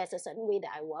because there's a certain way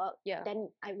that I work, then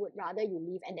I would rather you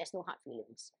leave and there's no hard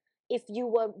feelings. If you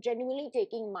were genuinely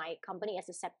taking my company as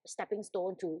a stepping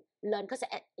stone to learn, because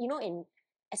you know in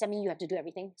SME you have to do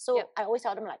everything. So I always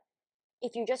tell them like,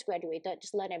 if you just graduated,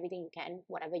 just learn everything you can,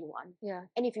 whatever you want. Yeah.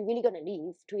 And if you're really gonna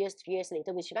leave 2 years, 3 years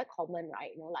later, which is very common, right?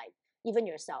 You know, like even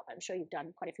yourself, I'm sure you've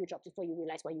done quite a few jobs before you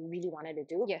realize what you really wanted to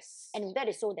do. Yes. And if that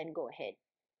is so, then go ahead.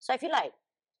 So I feel like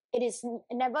it is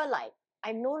never like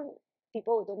I've known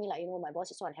people who told me like, you know, my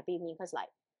boss is so unhappy with me because like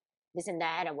this and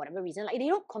that or whatever reason. Like they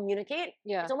don't communicate.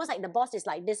 Yeah. It's almost like the boss is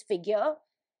like this figure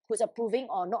who's approving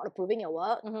or not approving your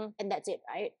work, and that's it,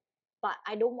 right? But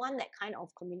I don't want that kind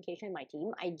of communication in my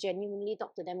team. I genuinely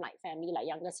talk to them like family, like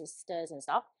younger sisters and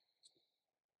stuff.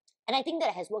 And I think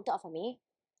that has worked out for me.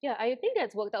 Yeah, I think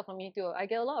that's worked out for me too. I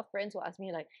get a lot of friends who ask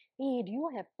me like, hey, do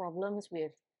you have problems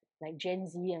with like Gen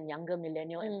Z and younger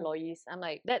millennial employees? I'm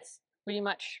like, that's pretty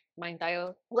much my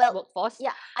entire workforce.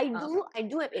 Yeah, I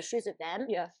do have issues with them.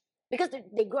 Yeah. Because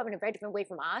they grew up in a very different way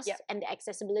from us, and the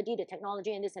accessibility, the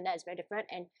technology, and this and that is very different.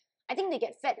 And I think they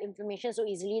get fed information so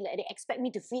easily that they expect me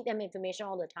to feed them information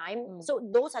all the time. So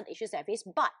those are the issues that I face.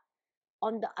 But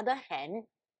on the other hand,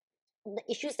 the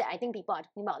issues that I think people are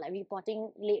talking about, like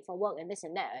reporting late for work and this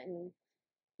and that, and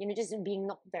you know, just being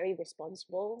not very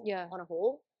responsible on a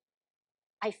whole,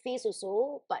 I face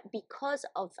also. But because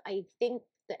of I think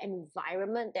the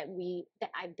environment that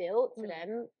I built for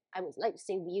them. I would like to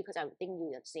say we because I would think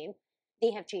you are the same.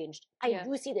 They have changed. I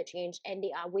do see the change, and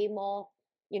they are way more,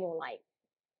 you know, like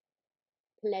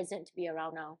pleasant to be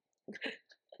around now.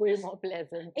 Way more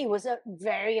pleasant. It was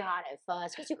very hard at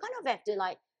first because you kind of have to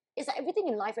like. It's like everything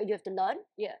in life, right? You have to learn.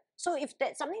 Yeah. So if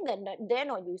that's something that they're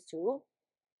not used to,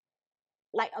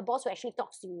 like a boss who actually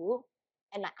talks to you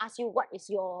and like asks you what is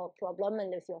your problem and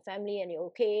with your family and you're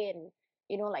okay and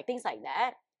you know like things like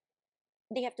that,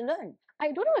 they have to learn.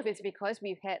 I don't know if it's because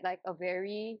we've had like a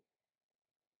very,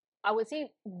 I would say,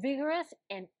 vigorous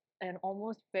and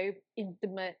almost very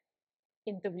intimate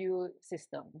interview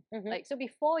system. Like so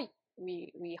before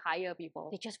we hire people,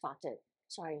 they just farted.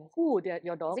 Sorry. Who?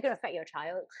 Your dog? Is it gonna affect your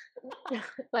child?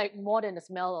 Like more than the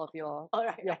smell of your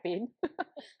paint,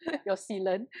 your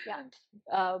sealant.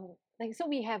 Yeah. Like so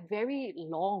we have very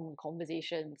long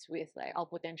conversations with like our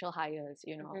potential hires,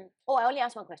 you know. Oh, I only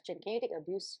asked one question. Can you take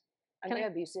abuse? I'm very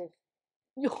abusive.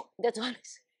 That's what I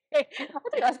say. I thought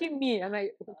you're asking me. I'm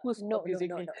like, who's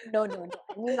abusing me? No.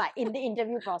 I mean like in the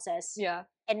interview process. Yeah.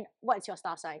 And what's your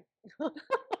star sign?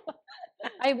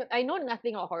 I know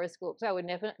nothing about horoscopes, so I would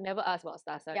never ask about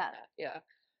star sign. Yeah.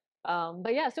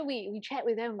 But yeah, so we chat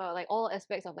with them about like all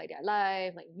aspects of like their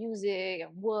life, like music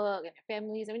and work and their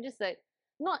families. I mean, just like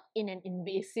not in an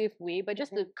invasive way, but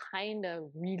just to kind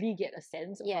of really get a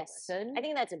sense of a person. I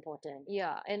think that's important.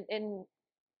 Yeah, and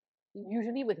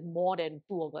usually with more than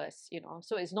two of us, you know,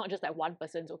 so it's not just like one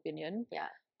person's opinion. Yeah.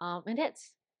 And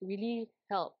really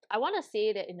helped. I want to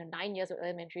say that in the 9 years of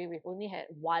elementary, we've only had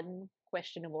one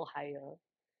questionable hire.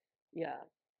 Yeah,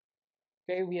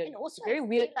 very weird. And also, Very I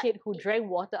weird feel like kid who drank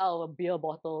water out of a beer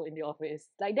bottle in the office.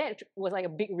 Like that was like a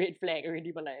big red flag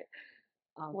already. But like,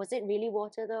 was it really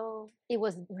water though? it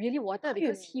was really water How do you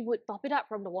because he would top it up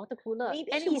from the water cooler.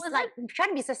 Maybe and it he's wasn't like trying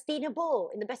to be sustainable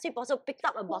in the best way possible. Picked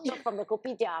up a bottle from the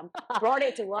kopitiam, brought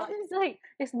it to work. It's like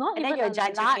it's not And then even you're a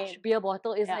judging large him. beer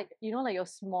bottle. It's Yeah. like like your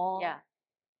small. Yeah,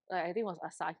 Like I think it was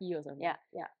Asahi or something.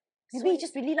 yeah. So Maybe he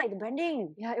just really like the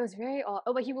branding. yeah, it was very odd.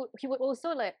 Oh, but he would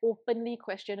also like openly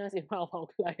question us in front of our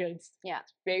clients. Yeah.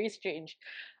 It's very strange.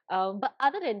 But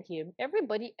other than him,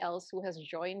 everybody else who has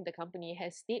joined the company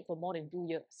has stayed for more than 2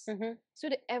 years. So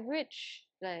the average,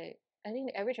 like I think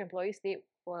the average employee stayed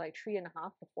for like 3.5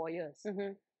 to 4 years.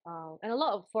 And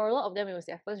for a lot of them it was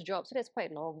their first job, so that's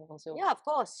quite long also. Yeah, of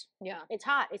course. Yeah. It's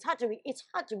hard. It's hard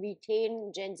to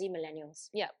retain Gen Z millennials.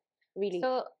 Yeah. Really.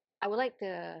 So I would like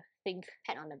to think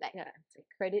pat on the back. Yeah, to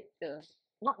credit the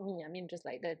not me, I mean just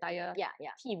like the entire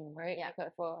team, right? Yeah.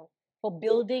 Like, for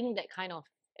building that kind of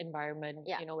environment,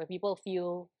 where people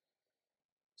feel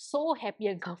so happy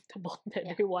and comfortable that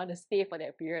they want to stay for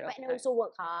that period of time. And also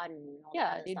work hard and all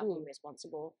that they stuff, do. be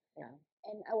responsible. Yeah.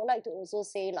 And I would like to also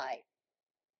say like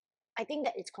I think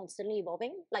that it's constantly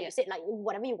evolving. Like you said, like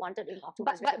whatever you wanted in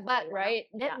October. But right,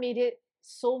 that made it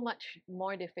so much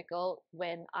more difficult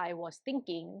when I was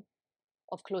thinking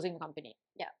of closing the company.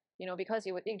 Yeah. Because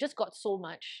it just got so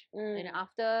much. And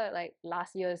after like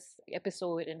last year's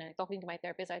episode and talking to my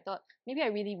therapist, I thought maybe I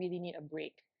really, really need a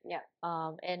break. Yeah.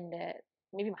 And that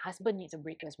maybe my husband needs a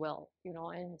break as well,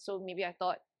 and so maybe I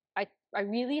thought I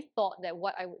really thought that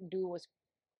what I would do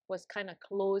was kind of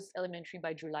close elementary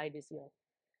by July this year.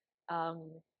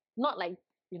 Not like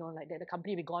like that the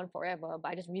company be gone forever, but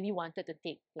I just really wanted to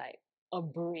take like a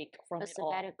break from a it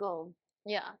all. sabbatical.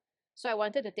 Yeah. So I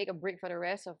wanted to take a break for the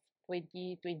rest of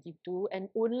 2022 and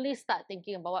only start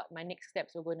thinking about what my next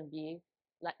steps were going to be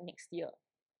like next year.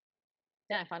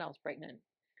 Then I found out I was pregnant.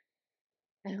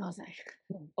 And I was like,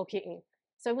 okay,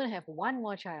 so I'm going to have one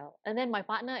more child. And then my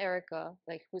partner, Erica,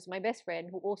 like who's my best friend,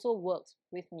 who also works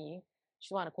with me,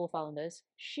 she's one of the co-founders,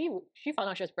 she found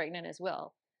out she was pregnant as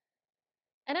well.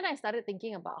 And then I started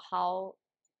thinking about how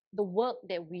the work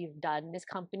that we've done, this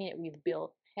company that we've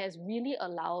built, has really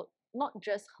allowed not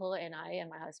just her and I and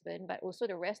my husband, but also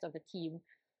the rest of the team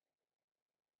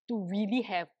to really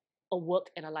have a work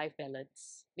and a life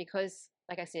balance. Because,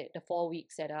 like I said, the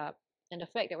 4-week setup and the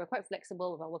fact that we're quite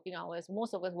flexible with our working hours,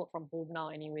 most of us work from home now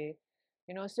anyway.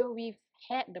 So we've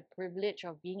had the privilege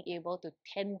of being able to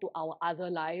tend to our other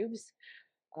lives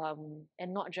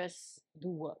and not just do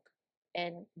work.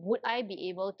 And would I be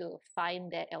able to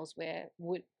find that elsewhere?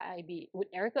 Would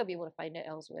Erica be able to find that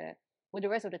elsewhere? Would the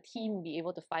rest of the team be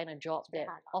able to find a job that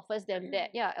offers them that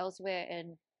elsewhere?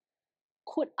 And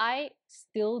could I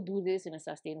still do this in a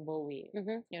sustainable way?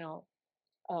 And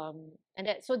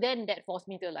then that forced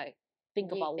me to like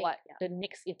think about what the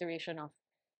next iteration of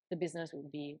the business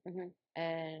would be.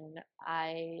 And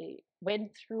I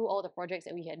went through all the projects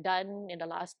that we had done in the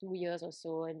last 2 years or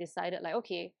so and decided like,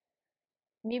 okay,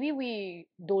 maybe we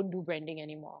don't do branding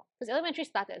anymore. Because Elementary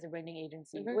started as a branding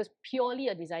agency. It was purely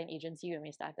a design agency when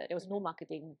we started. There was no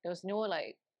marketing. There was no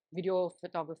like video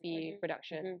photography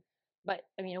production. But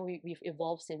I mean, we've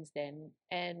evolved since then.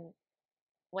 And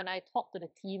when I talk to the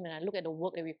team and I look at the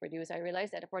work that we produce, I realize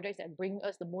that the projects that bring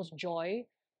us the most joy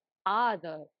are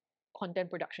the content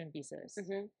production pieces.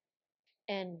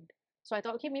 And so I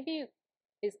thought, okay, maybe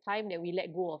it's time that we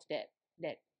let go of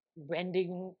that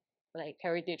branding like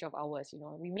heritage of ours.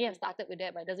 We may have started with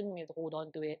that, but it doesn't mean we have to hold on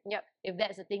to it. If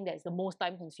that's the thing that's the most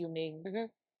time consuming,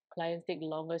 clients take the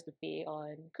longest to pay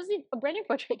on, because a branding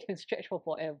project can stretch for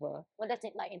forever. Well, that's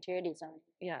it, like interior design.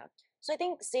 Yeah. So I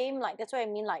think same, like that's what I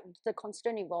mean, like the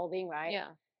constant evolving, right? Yeah.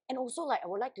 And also, like I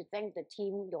would like to thank the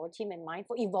team, your team and mine,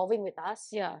 for evolving with us.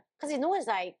 Yeah. Because it's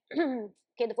like,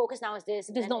 okay, the focus now is this.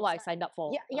 This is not what I signed up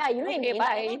for. Yeah, you know what I mean?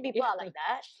 Like, a lot of people Yeah. are like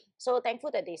that. So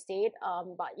thankful that they stayed.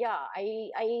 But yeah,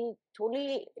 I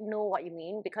totally know what you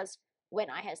mean, because when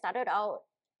I had started out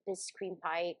this cream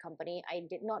pie company, I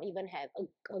did not even have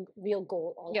a real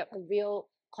goal or a real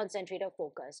concentrated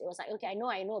focus. It was like, okay, I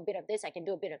know a bit of this, I can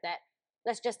do a bit of that.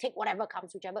 Let's just take whatever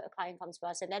comes, whichever client comes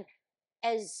first. And then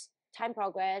as time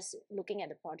progressed, looking at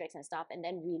the projects and stuff, and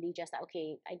then really just like,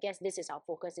 okay, I guess this is our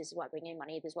focus, this is what bringing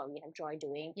money, this is what we enjoy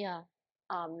doing. Yeah.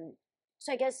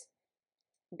 So I guess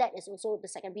that is also the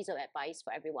second piece of advice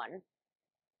for everyone.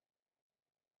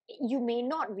 You may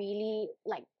not really,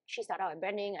 like she started out with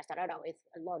branding, I started out with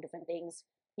a lot of different things.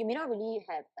 You may not really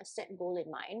have a set goal in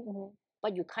mind,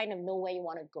 but you kind of know where you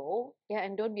want to go. Yeah,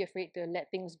 and don't be afraid to let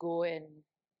things go and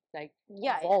like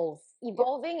Yeah, evolve.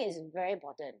 evolving is very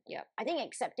important. Yeah. I think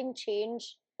accepting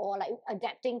change or like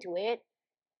adapting to it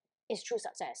is true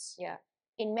success. Yeah.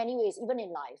 In many ways, even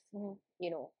in life,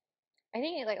 you know. I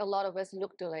think like a lot of us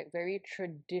look to like very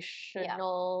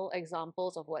traditional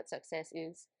examples of what success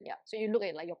is. Yeah. So you look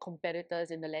at like your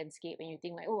competitors in the landscape and you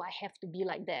think like, oh, I have to be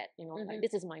like that. You know, like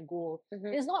this is my goal.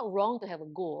 It's not wrong to have a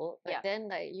goal, but then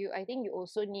like I think you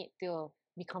also need to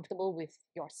be comfortable with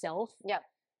yourself. Yeah.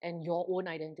 And your own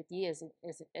identity as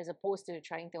opposed to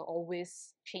trying to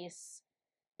always chase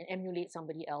and emulate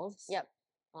somebody else. Yep.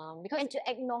 Because and to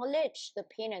acknowledge the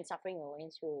pain and suffering you're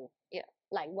going through. Yeah.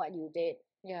 Like what you did.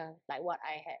 Yeah. Like what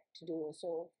I had to do.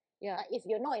 So yeah. If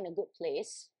you're not in a good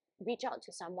place, reach out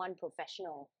to someone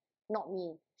professional. Not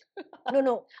me.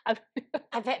 No.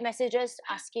 I've had messages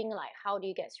asking like, how do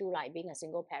you get through like being a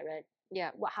single parent?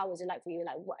 Yeah. How was it like for you?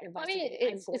 Like what advice? I mean,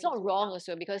 it's not wrong now?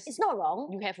 also because it's not wrong.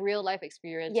 You have real life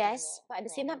experience. Yes, but at the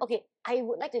same time, okay, I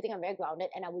would like to think I'm very grounded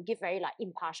and I would give very like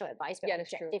impartial advice, very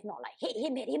objective, not like hate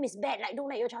him is bad. Like don't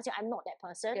let your child say I'm not that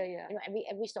person. Yeah. You know,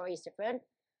 every story is different.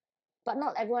 But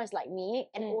not everyone is like me.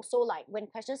 And also like when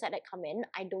questions like that come in,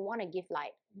 I don't want to give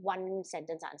like one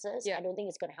sentence answers. I don't think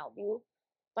it's gonna help you.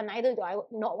 But neither do I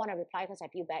not want to reply because I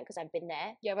feel bad because I've been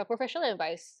there. Yeah, but professional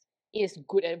advice is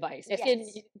good advice. As in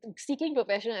seeking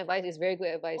professional advice is very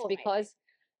good advice because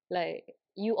like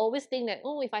you always think that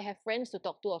if I have friends to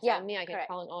talk to or family I can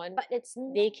count on, but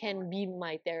they can be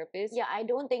my therapist. Yeah, I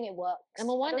don't think it works.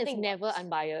 Number one, it's never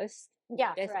unbiased.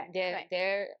 Yeah, correct.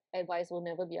 Their advice will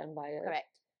never be unbiased. Correct.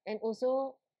 And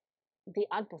also, they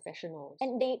aren't professionals.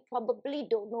 And they probably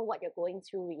don't know what you're going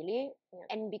through really. Yeah.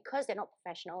 And because they're not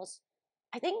professionals,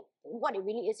 I think what it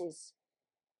really is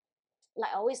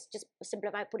like I always just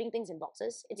simplify putting things in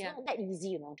boxes. It's not that easy,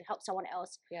 you know, to help someone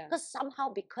else. Because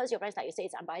somehow, because your friends, like you say,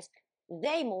 it's unbiased,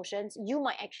 their emotions, you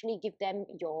might actually give them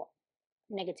your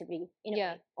negatively in a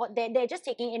way. Or they're just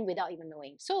taking in without even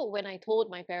knowing. So when I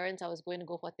told my parents I was going to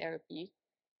go for therapy,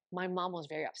 my mom was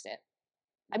very upset.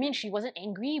 I mean, she wasn't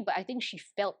angry, but I think she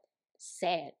felt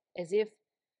sad, as if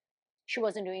she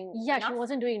wasn't doing enough. She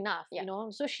wasn't doing enough, you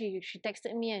know. So she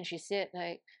texted me and she said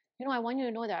like, you know, I want you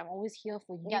to know that I'm always here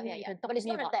for you. You can talk to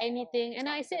me about anything. And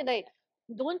I said like,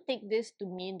 don't take this to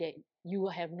mean that you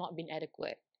have not been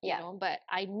adequate. You know, but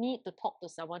I need to talk to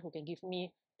someone who can give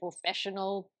me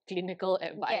professional clinical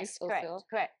advice. Yes,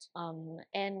 correct.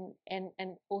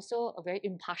 And also a very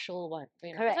impartial one.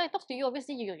 You know? Correct. So I talk to you,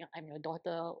 obviously I'm your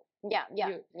daughter.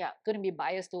 You're gonna be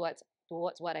biased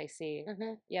towards what I say.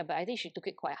 Yeah, but I think she took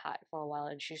it quite hard for a while,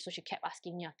 and she kept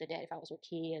asking me after that if I was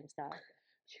okay and stuff.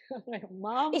 Like,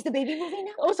 Mom, is the baby moving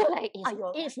now? Also, like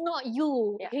it's not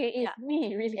you. It's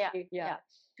me, really. Yeah.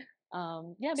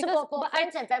 Because so for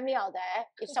friends and family out there,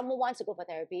 if someone wants to go for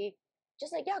therapy,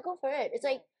 just like go for it. It's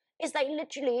like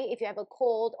literally if you have a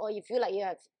cold or you feel like you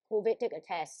have COVID, take a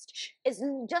test. It's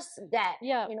just that.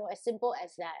 You know, as simple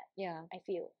as that. Yeah. I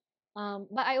feel.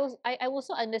 But I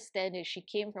also understand that she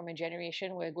came from a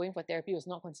generation where going for therapy was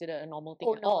not considered a normal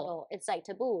thing at all. No. It's like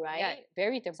taboo, right? Yeah,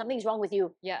 very taboo. Something's wrong with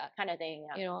you. Yeah. Kind of thing.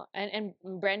 Yeah. You know, and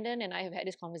Brandon and I have had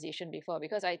this conversation before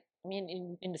because I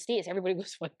mean in the States everybody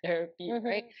goes for therapy,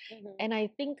 right? And I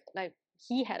think like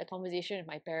he had a conversation with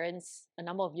my parents a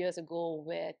number of years ago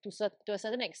where to a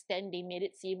certain extent they made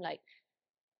it seem like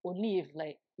only if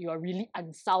like you are really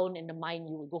unsound in the mind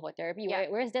you would go for therapy.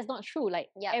 Whereas that's not true. Like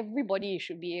everybody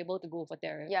should be able to go for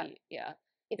therapy. Yeah.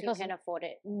 If because you can afford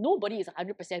it. Nobody is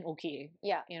 100% okay.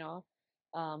 Yeah. You know.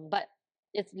 But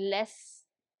it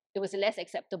was less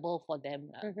acceptable for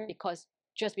them because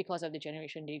of the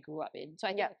generation they grew up in. So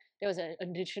I think there was an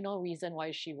additional reason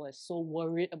why she was so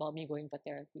worried about me going for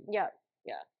therapy. Yeah.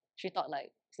 Yeah. She thought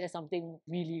like there's something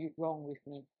really wrong with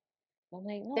me. I'm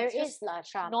like, no, there is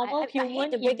Sham. Normal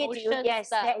human emotions. Yes,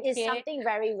 there is something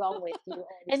very wrong with you.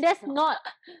 And that's not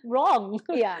wrong.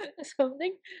 Yeah.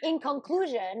 Something. In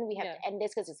conclusion, we have to end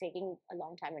this because it's taking a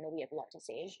long time. I know we have a lot to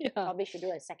say. Probably should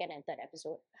do a second and third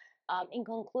episode. In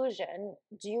conclusion,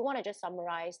 do you want to just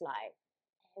summarize like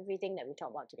everything that we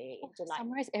talked about today into like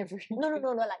summarize everything? No.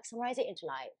 Like summarize it into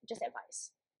like just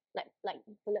advice, like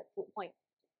bullet point.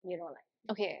 You know, like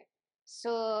okay.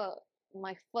 So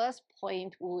my first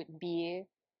point would be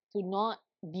to not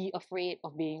be afraid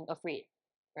of being afraid,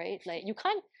 right? Like you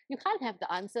can't have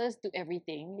the answers to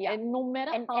everything, and no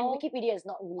matter how and Wikipedia is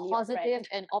not really positive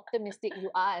and optimistic you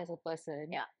are as a person,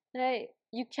 like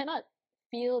you cannot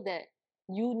feel that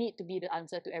you need to be the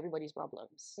answer to everybody's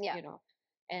problems, you know,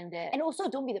 and also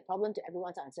don't be the problem to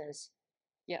everyone's answers.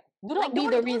 Yeah. Do Like, not be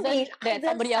the don't reason be that either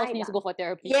somebody else side needs to lah. go for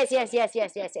therapy. Yes,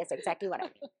 exactly what I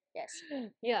mean. Yes.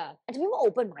 Yeah. And to be more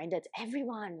open-minded,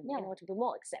 everyone, Yeah. you know, to be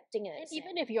more accepting in And a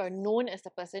even sense. if you're known as the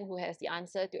person who has the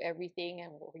answer to everything,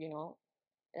 and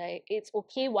like, it's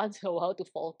okay once in a while to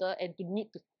falter and to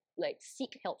need to like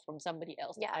seek help from somebody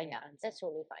else to find the answer. That's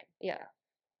totally fine. Yeah.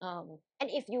 And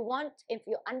if you're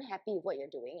unhappy with what you're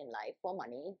doing in life for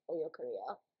money, for your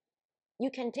career, you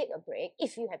can take a break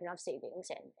if you have enough savings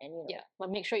and you know. Yeah,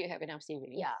 but make sure you have enough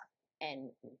savings. Yeah,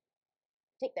 and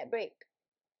take that break.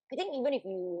 I think even if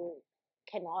you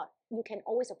cannot, you can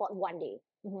always afford one day,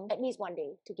 at least one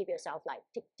day, to give yourself like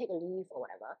take a leave or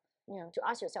whatever. Yeah. To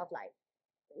ask yourself like,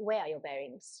 where are your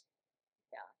bearings?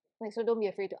 Yeah. Like, so don't be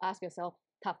afraid to ask yourself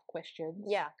tough questions.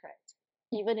 Yeah, correct.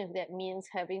 Even if that means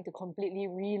having to completely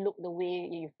relook the way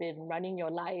you've been running your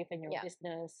life and your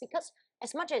business. Because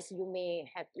as much as you may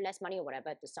have less money or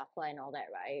whatever to suffer and all that,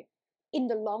 right? In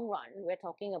the long run, we're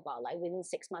talking about like within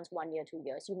 6 months, 1 year, 2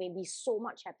 years, you may be so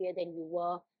much happier than you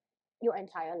were your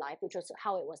entire life, which was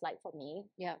how it was like for me.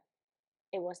 Yeah.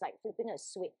 It was like flipping a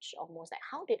switch almost. Like,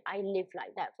 how did I live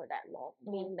like that for that long?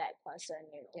 Being that person,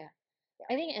 you know. Yeah.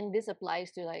 I think, and this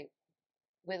applies to like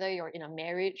whether you're in a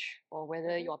marriage or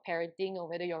whether you're parenting or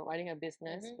whether you're running a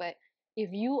business. But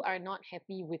if you are not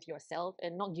happy with yourself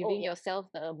and not giving yourself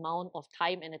the amount of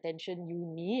time and attention you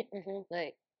need,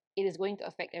 like, it is going to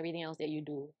affect everything else that you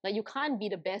do. Like, you can't be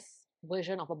the best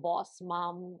version of a boss,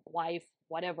 mom, wife,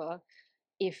 whatever,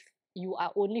 if you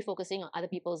are only focusing on other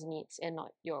people's needs and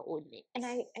not your own needs. And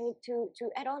I to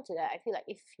add on to that, I feel like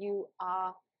if you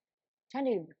are trying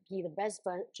to be the best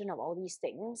version of all these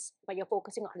things, but you're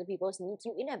focusing on other people's needs,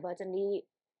 you inadvertently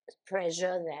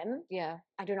pressure them. Yeah.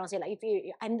 I don't know, say like,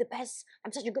 if I'm the best,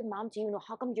 I'm such a good mom to you,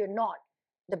 how come you're not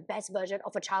the best version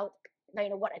of a child, you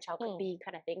know, what a child could be,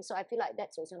 kind of thing. So I feel like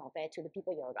that's also not fair to the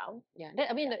people you're around.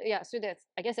 Yeah. So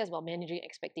I guess that's about managing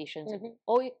expectations,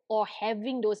 or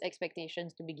having those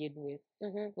expectations to begin with,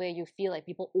 where you feel like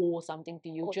people owe something to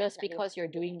you just because you're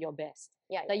doing your best.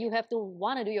 Yeah. Like, you have to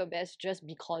want to do your best just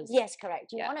because. Yes,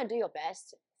 correct. You want to do your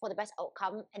best for the best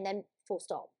outcome, and then full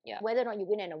stop. Yeah. Whether or not you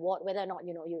win an award, whether or not,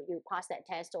 you know, you pass that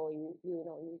test, or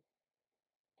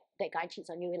that guy cheats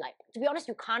on you, like, to be honest,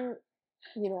 you can't,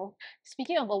 you know.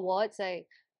 Speaking of awards, I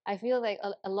feel like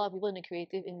a lot of people in the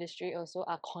creative industry also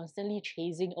are constantly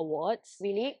chasing awards.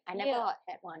 Really? I never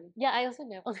had one. Yeah, I also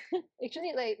never.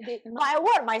 Actually, like, but I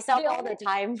award myself all the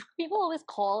time. People always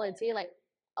call and say like,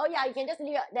 oh yeah, you can just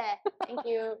leave it there. Thank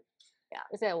you. Yeah.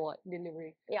 Is that award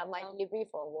delivery? Yeah, my delivery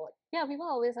for award. Yeah, people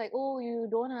are always like, oh, you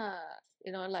don't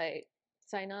like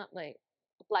sign up, like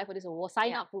apply for this award,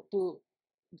 sign up to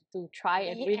try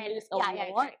and win this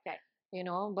award. You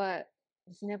know, but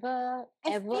it's never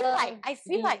I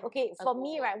feel like okay, for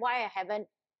me, right, why I haven't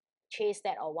chased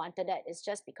that or wanted that is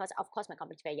just because, of course, my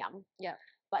company's very young. Yeah.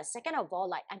 But second of all,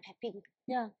 like, I'm happy.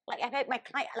 Yeah. Like, I've had my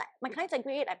clients are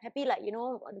great. I'm happy. Like, you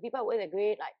know, the people I work with are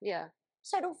great. Like, yeah.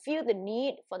 So I don't feel the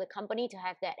need for the company to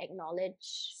have that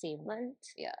acknowledgement.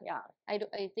 Yeah. Yeah.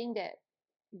 I think that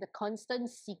the constant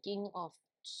seeking of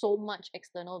so much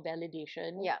external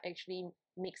validation actually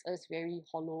makes us very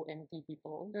hollow, empty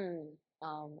people.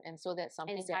 And so that's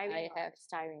something that I have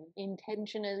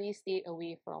intentionally stayed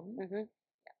away from.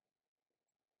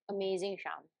 Amazing,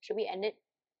 Sham. Should we end it?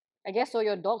 I guess so.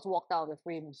 Your dog's walked out of the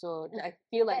frame, so I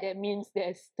feel like that means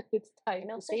it's time. You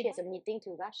know, so she has a meeting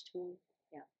to rush to.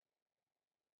 Yeah.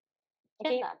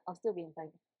 Okay, I'll still be in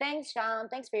time. Thanks, Sham.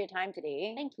 Thanks for your time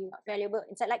today. Thank you. Valuable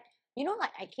insight. Like, you know,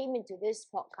 like, I came into this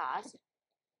podcast.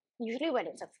 Usually, when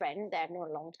it's a friend that I've known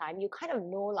a long time, you kind of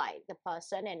know like the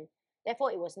person, and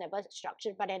therefore it was never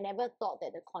structured. But I never thought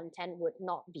that the content would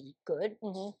not be good.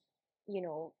 You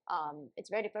know, it's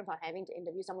very different from having to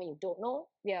interview someone you don't know.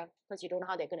 Yeah. Because you don't know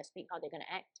how they're going to speak, how they're going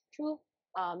to act. True.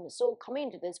 So coming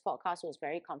into this podcast was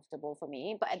very comfortable for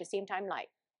me. But at the same time, like,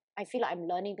 I feel like I'm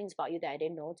learning things about you that I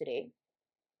didn't know today.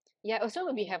 Yeah,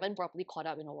 also we haven't properly caught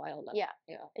up in a while. Like,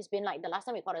 yeah. It's been like the last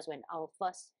time we caught us when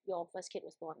your first kid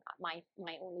was born. My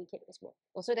only kid was born.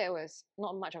 Also, there was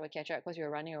not much of a catch up because you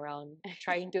were running around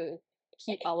trying to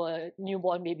keep our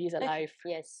newborn babies alive.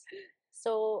 Yes.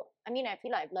 So, I mean, I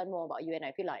feel like I've learned more about you, and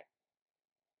I feel like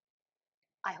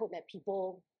I hope that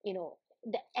people, you know,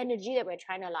 the energy that we're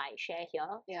trying to like share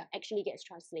here actually gets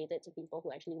translated to people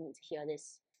who actually need to hear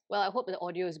this. Well, I hope the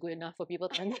audio is good enough for people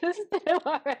to understand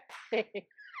what we're saying.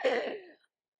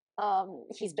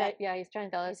 He's back. Yeah, he's trying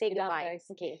to tell us. Say goodbye.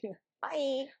 Okay.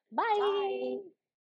 Bye. Bye.